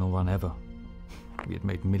our final run ever. We had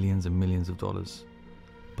made millions and millions of dollars,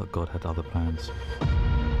 but God had other plans.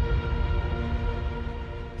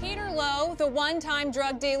 Peter Lowe, the one-time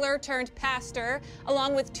drug dealer turned pastor,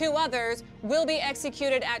 along with 2 others, will be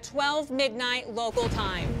executed at 12 midnight local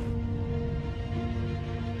time.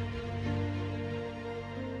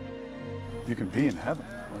 You can be in heaven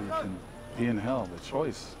or you can be in hell. The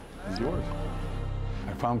choice is yours.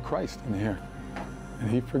 I found Christ in here, and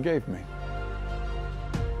he forgave me.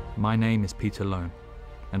 My name is Peter Lowe,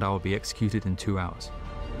 and I will be executed in 2 hours.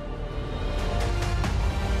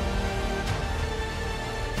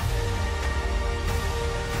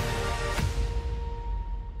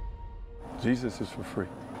 Jesus is for free,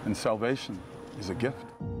 and salvation is a gift.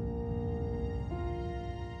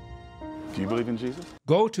 Do you believe in Jesus?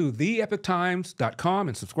 Go to theepictimes.com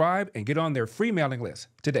and subscribe and get on their free mailing list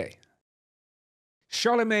today.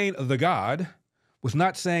 Charlemagne the God was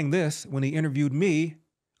not saying this when he interviewed me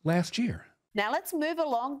last year. Now let's move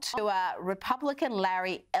along to Republican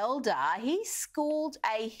Larry Elder. He schooled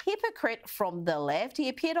a hypocrite from the left. He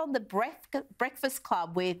appeared on the Breakfast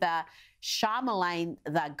Club with Charlemagne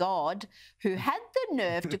the God, who had the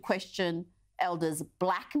nerve to question Elder's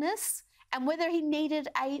blackness and whether he needed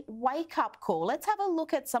a wake-up call. Let's have a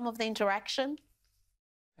look at some of the interaction.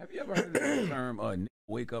 Have you ever heard of the term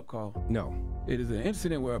wake-up call? No. It is an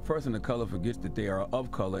incident where a person of color forgets that they are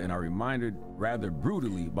of color and are reminded rather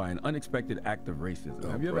brutally by an unexpected act of racism.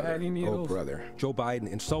 Have you ever had any of those? Brother. Joe Biden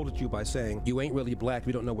insulted you by saying, you ain't really black.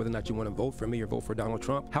 We don't know whether or not you want to vote for me or vote for Donald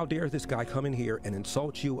Trump. How dare this guy come in here and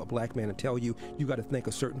insult you, a black man, and tell you you got to think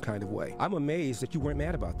a certain kind of way? I'm amazed that you weren't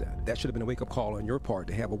mad about that. That should have been a wake-up call on your part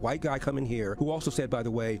to have a white guy come in here who also said, by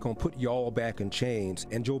the way, going to put y'all back in chains.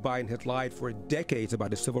 And Joe Biden has lied for decades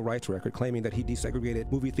about his civil rights record, claiming that he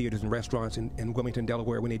desegregated movie theaters and restaurants in Wilmington,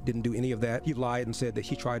 Delaware, when he didn't do any of that. He lied and said that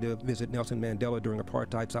he tried to visit Nelson Mandela during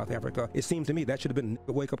apartheid South Africa. It seemed to me that should have been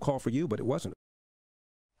a wake-up call for you, but it wasn't.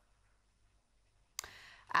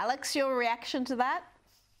 Alex, your reaction to that?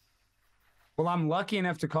 Well, I'm lucky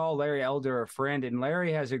enough to call Larry Elder a friend, and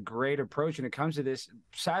Larry has a great approach when it comes to this.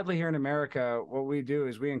 Sadly, here in America, what we do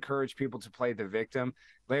is we encourage people to play the victim.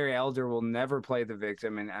 Larry Elder will never play the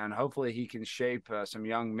victim, and hopefully he can shape some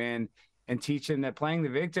young men and teach them that playing the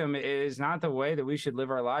victim is not the way that we should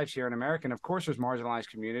live our lives here in America. And of course, there's marginalized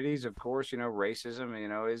communities. Of course,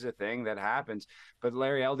 racism, is a thing that happens. But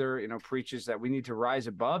Larry Elder, preaches that we need to rise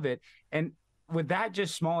above it. And with that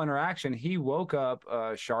just small interaction, he woke up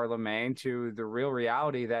Charlemagne to the real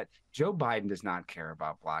reality that Joe Biden does not care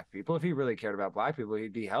about black people. If he really cared about black people,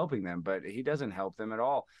 he'd be helping them, but he doesn't help them at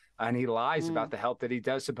all. And he lies about the help that he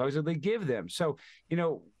does supposedly give them. So,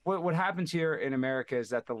 what happens here in America is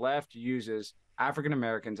that the left uses African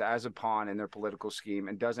Americans as a pawn in their political scheme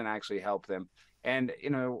and doesn't actually help them. And,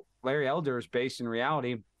 Larry Elder is based in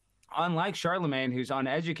reality, unlike Charlemagne, who's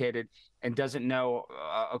uneducated and doesn't know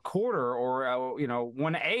a quarter or,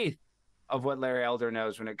 1/8 of what Larry Elder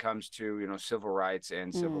knows when it comes to, civil rights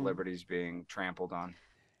and civil liberties being trampled on.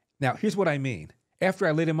 Now, here's what I mean. After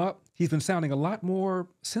I lit him up, he's been sounding a lot more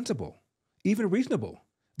sensible, even reasonable.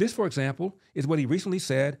 This, for example, is what he recently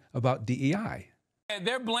said about DEI.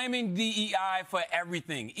 They're blaming DEI for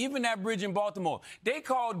everything, even that bridge in Baltimore. They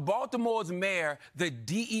called Baltimore's mayor the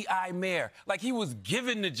DEI mayor, like he was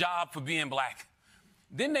given the job for being black.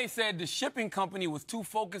 Then they said the shipping company was too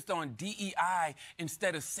focused on DEI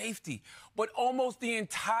instead of safety. But almost the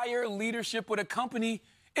entire leadership of the company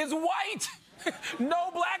is white.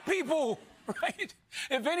 No black people, right?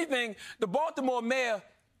 If anything, the Baltimore mayor,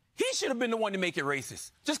 he should have been the one to make it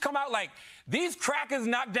racist. Just come out like, these crackers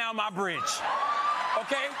knocked down my bridge.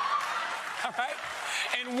 Okay? All right?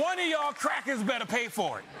 And one of y'all crackers better pay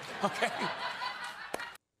for it. Okay?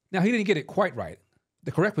 Now, he didn't get it quite right.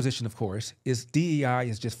 The correct position, of course, is DEI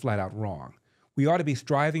is just flat out wrong. We ought to be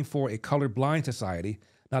striving for a colorblind society,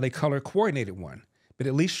 not a color-coordinated one. But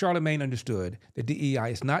at least Charlemagne understood that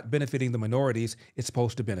DEI is not benefiting the minorities it's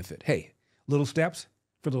supposed to benefit. Hey, little steps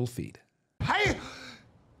for little feet. Hey!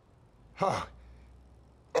 Oh.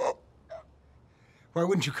 Why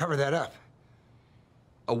wouldn't you cover that up?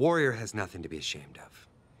 A warrior has nothing to be ashamed of.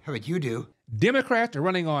 But you do. Democrats are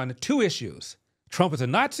running on two issues. Trump is a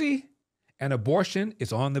Nazi, and abortion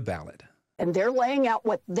is on the ballot. And they're laying out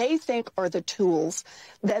what they think are the tools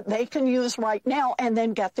that they can use right now and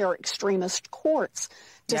then get their extremist courts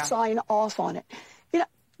to sign off on it.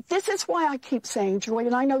 This is why I keep saying, Joy,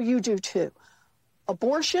 and I know you do too,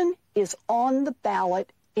 abortion is on the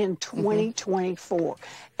ballot in 2024.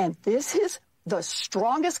 And this is the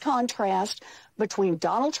strongest contrast between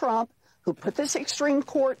Donald Trump, who put this extreme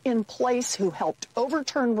court in place, who helped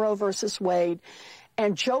overturn Roe versus Wade,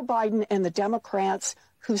 and Joe Biden and the Democrats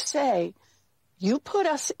who say, you put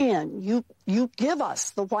us in, you give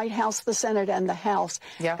us the White House, the Senate, and the House,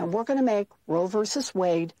 and we're going to make Roe versus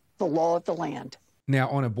Wade the law of the land. Now,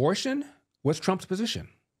 on abortion, what's Trump's position?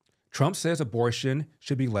 Trump says abortion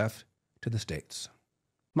should be left to the states.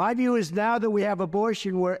 My view is now that we have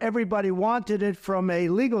abortion where everybody wanted it from a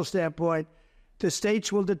legal standpoint, the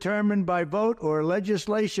states will determine by vote or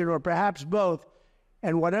legislation or perhaps both,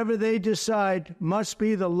 and whatever they decide must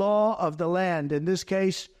be the law of the land. In this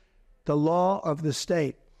case, the law of the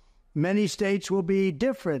state. Many states will be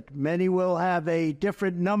different. Many will have a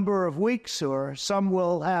different number of weeks, or some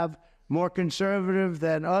will have more conservative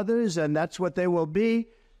than others, and that's what they will be.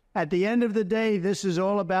 At the end of the day, this is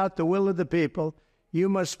all about the will of the people. You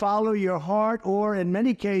must follow your heart or, in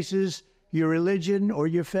many cases, your religion or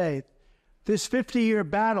your faith. This 50-year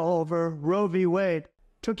battle over Roe v. Wade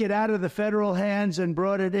took it out of the federal hands and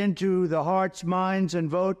brought it into the hearts, minds, and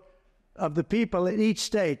vote of the people in each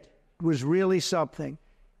state. It was really something.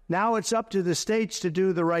 Now it's up to the states to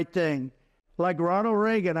do the right thing. Like Ronald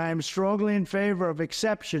Reagan, I am strongly in favor of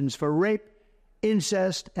exceptions for rape,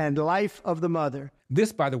 incest, and life of the mother.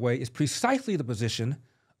 This, by the way, is precisely the position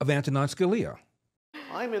of Antonin Scalia.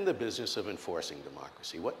 I'm in the business of enforcing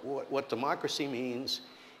democracy. What democracy means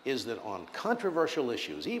is that on controversial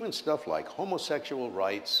issues, even stuff like homosexual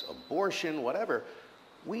rights, abortion, whatever,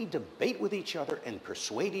 we debate with each other and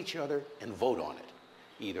persuade each other and vote on it,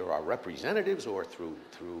 either our representatives or through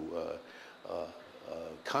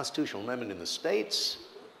constitutional amendment in the states.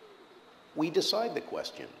 We decide the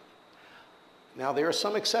question. Now, there are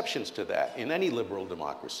some exceptions to that in any liberal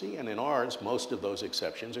democracy, and in ours, most of those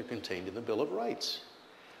exceptions are contained in the Bill of Rights.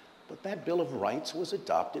 But that Bill of Rights was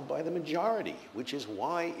adopted by the majority, which is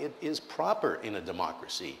why it is proper in a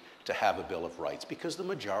democracy to have a Bill of Rights, because the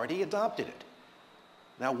majority adopted it.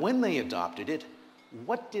 Now, when they adopted it,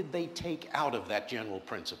 what did they take out of that general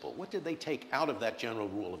principle? What did they take out of that general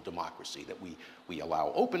rule of democracy, that we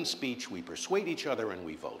allow open speech, we persuade each other, and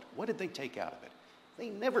we vote? What did they take out of it? They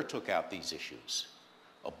never took out these issues.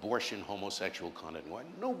 Abortion, homosexual conduct.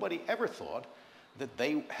 Nobody ever thought that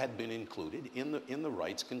they had been included in the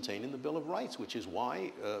rights contained in the Bill of Rights, which is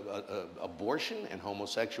why abortion and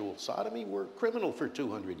homosexual sodomy were criminal for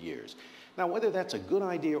 200 years. Now, whether that's a good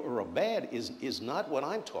idea or a bad is not what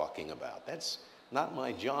I'm talking about. That's not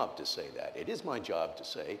my job to say that. It is my job to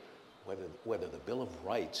say whether the Bill of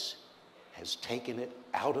Rights has taken it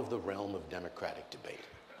out of the realm of democratic debate.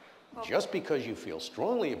 Just because you feel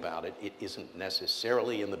strongly about it, it isn't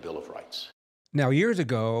necessarily in the Bill of Rights. Now, years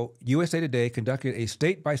ago, USA Today conducted a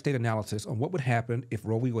state-by-state analysis on what would happen if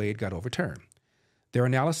Roe v. Wade got overturned. Their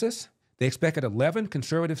analysis, they expected 11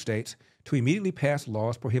 conservative states to immediately pass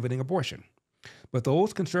laws prohibiting abortion. But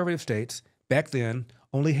those conservative states, back then,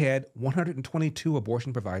 only had 122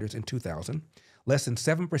 abortion providers in 2000, less than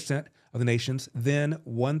 7% of the nation's then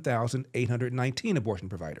 1,819 abortion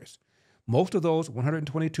providers. Most of those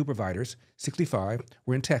 122 providers, 65,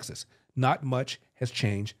 were in Texas. Not much has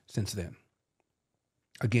changed since then.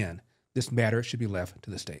 Again, this matter should be left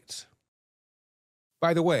to the states.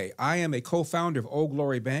 By the way, I am a co-founder of Old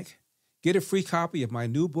Glory Bank. Get a free copy of my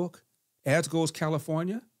new book, As Goes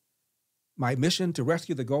California, My Mission to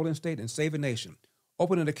Rescue the Golden State and Save a Nation.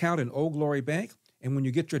 Open an account in Old Glory Bank, and when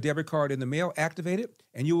you get your debit card in the mail, activate it,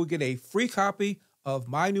 and you will get a free copy of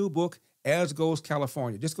my new book, As Goes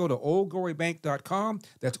California. Just go to oldglorybank.com.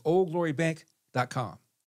 That's oldglorybank.com.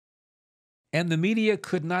 And the media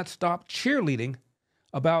could not stop cheerleading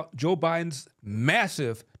about Joe Biden's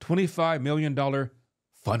massive $25 million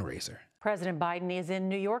fundraiser. President Biden is in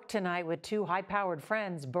New York tonight with two high-powered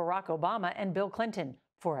friends, Barack Obama and Bill Clinton,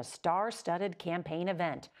 for a star-studded campaign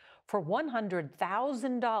event. For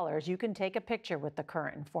 $100,000, you can take a picture with the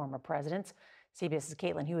current and former presidents. CBS's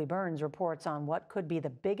Caitlin Huey-Burns reports on what could be the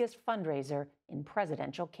biggest fundraiser in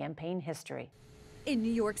presidential campaign history. In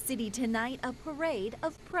New York City tonight, a parade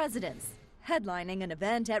of presidents, headlining an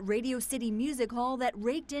event at Radio City Music Hall that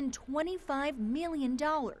raked in $25 million.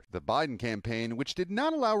 The Biden campaign, which did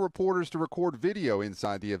not allow reporters to record video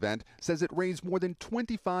inside the event, says it raised more than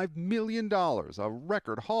 $25 million, a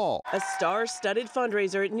record haul. A star-studded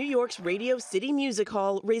fundraiser at New York's Radio City Music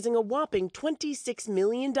Hall, raising a whopping $26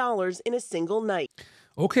 million in a single night.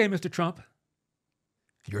 Okay, Mr. Trump,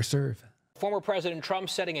 your serve. Former President Trump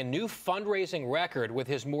setting a new fundraising record with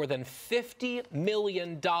his more than $50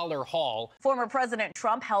 million haul. Former President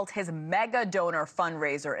Trump held his mega donor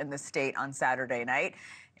fundraiser in the state on Saturday night.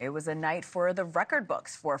 It was a night for the record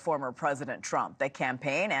books for former President Trump. The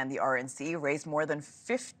campaign and the RNC raised more than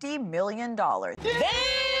 $50 million. Damn!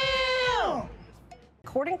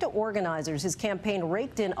 According to organizers, his campaign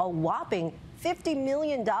raked in a whopping $50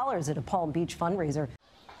 million at a Palm Beach fundraiser.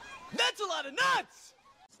 That's a lot of nuts!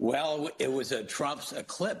 Well, it was a Trump's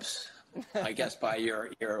eclipse, I guess, by your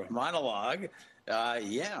monologue.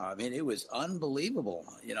 Yeah, I mean, it was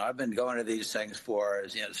unbelievable. You know, I've been going to these things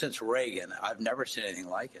since Reagan. I've never seen anything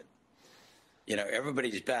like it. You know,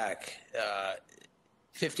 everybody's back.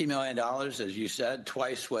 $50 million, as you said,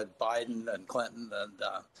 twice what Biden and Clinton and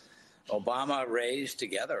Obama raised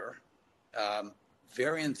together.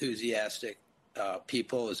 Very enthusiastic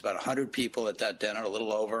people. There's about 100 people at that dinner, a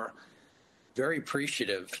little over. Very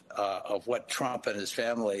appreciative of what Trump and his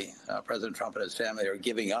family, President Trump and his family, are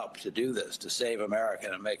giving up to do this, to save America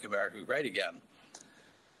and make America great again.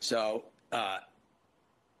 So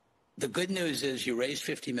the good news is you raised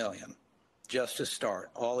 $50 million just to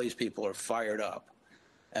start. All these people are fired up.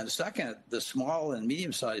 And second, the small and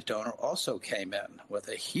medium-sized donor also came in with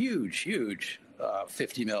a huge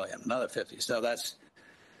 $50 million, another 50. So that's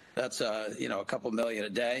a couple million a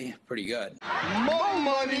day. Pretty good. More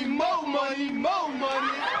money, more money, more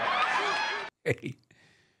money. Hey,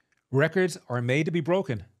 records are made to be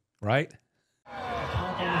broken, right?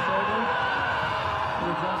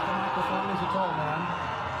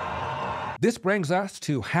 This brings us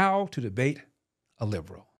to how to debate a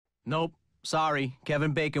liberal. Nope. Sorry.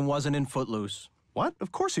 Kevin Bacon wasn't in Footloose. What?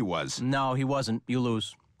 Of course he was. No, he wasn't. You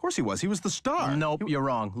lose. Of course he was. He was the star. Nope, you're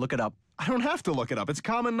wrong. Look it up. I don't have to look it up. It's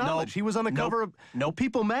common knowledge. Nope. He was on the cover of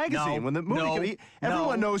People magazine when the movie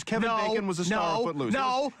everyone knows Kevin Bacon was a star of Footloose.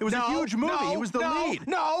 It was a huge movie. He was the lead.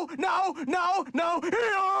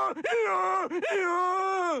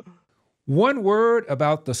 One word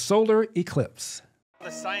about the solar eclipse. The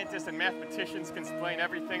scientists and mathematicians can explain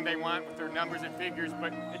everything they want with their numbers and figures,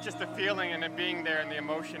 but it's just the feeling and the being there and the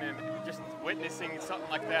emotion and just witnessing something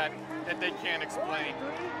like that they can't explain.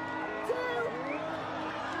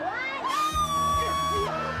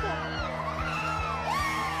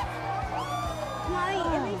 Mommy,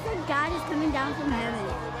 it looks like God is coming down from heaven.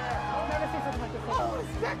 Oh,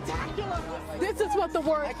 spectacular! This is what the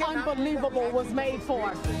word unbelievable was made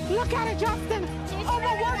for. Look at it, Justin. Oh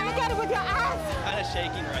my word, look at it with your eyes. Kind of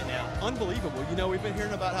shaking right now. unbelievable. You know, we've been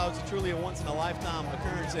hearing about how it's truly a once-in-a-lifetime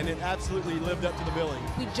occurrence, and it absolutely lived up to the billing.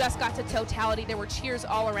 We just got to totality. There were cheers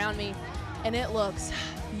all around me, and it looks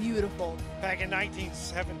beautiful. Back in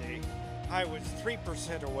 1970, I was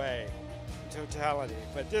 3% away from totality,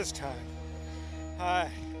 but this time,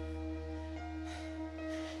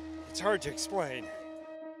 it's hard to explain.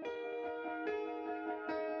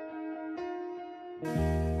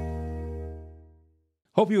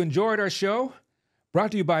 Hope you enjoyed our show.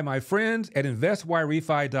 Brought to you by my friends at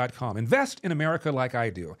investyrefy.com. Invest in America like I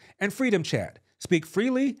do. And Freedom Chat. Speak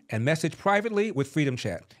freely and message privately with Freedom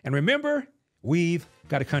Chat. And remember, we've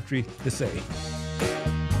got a country to save.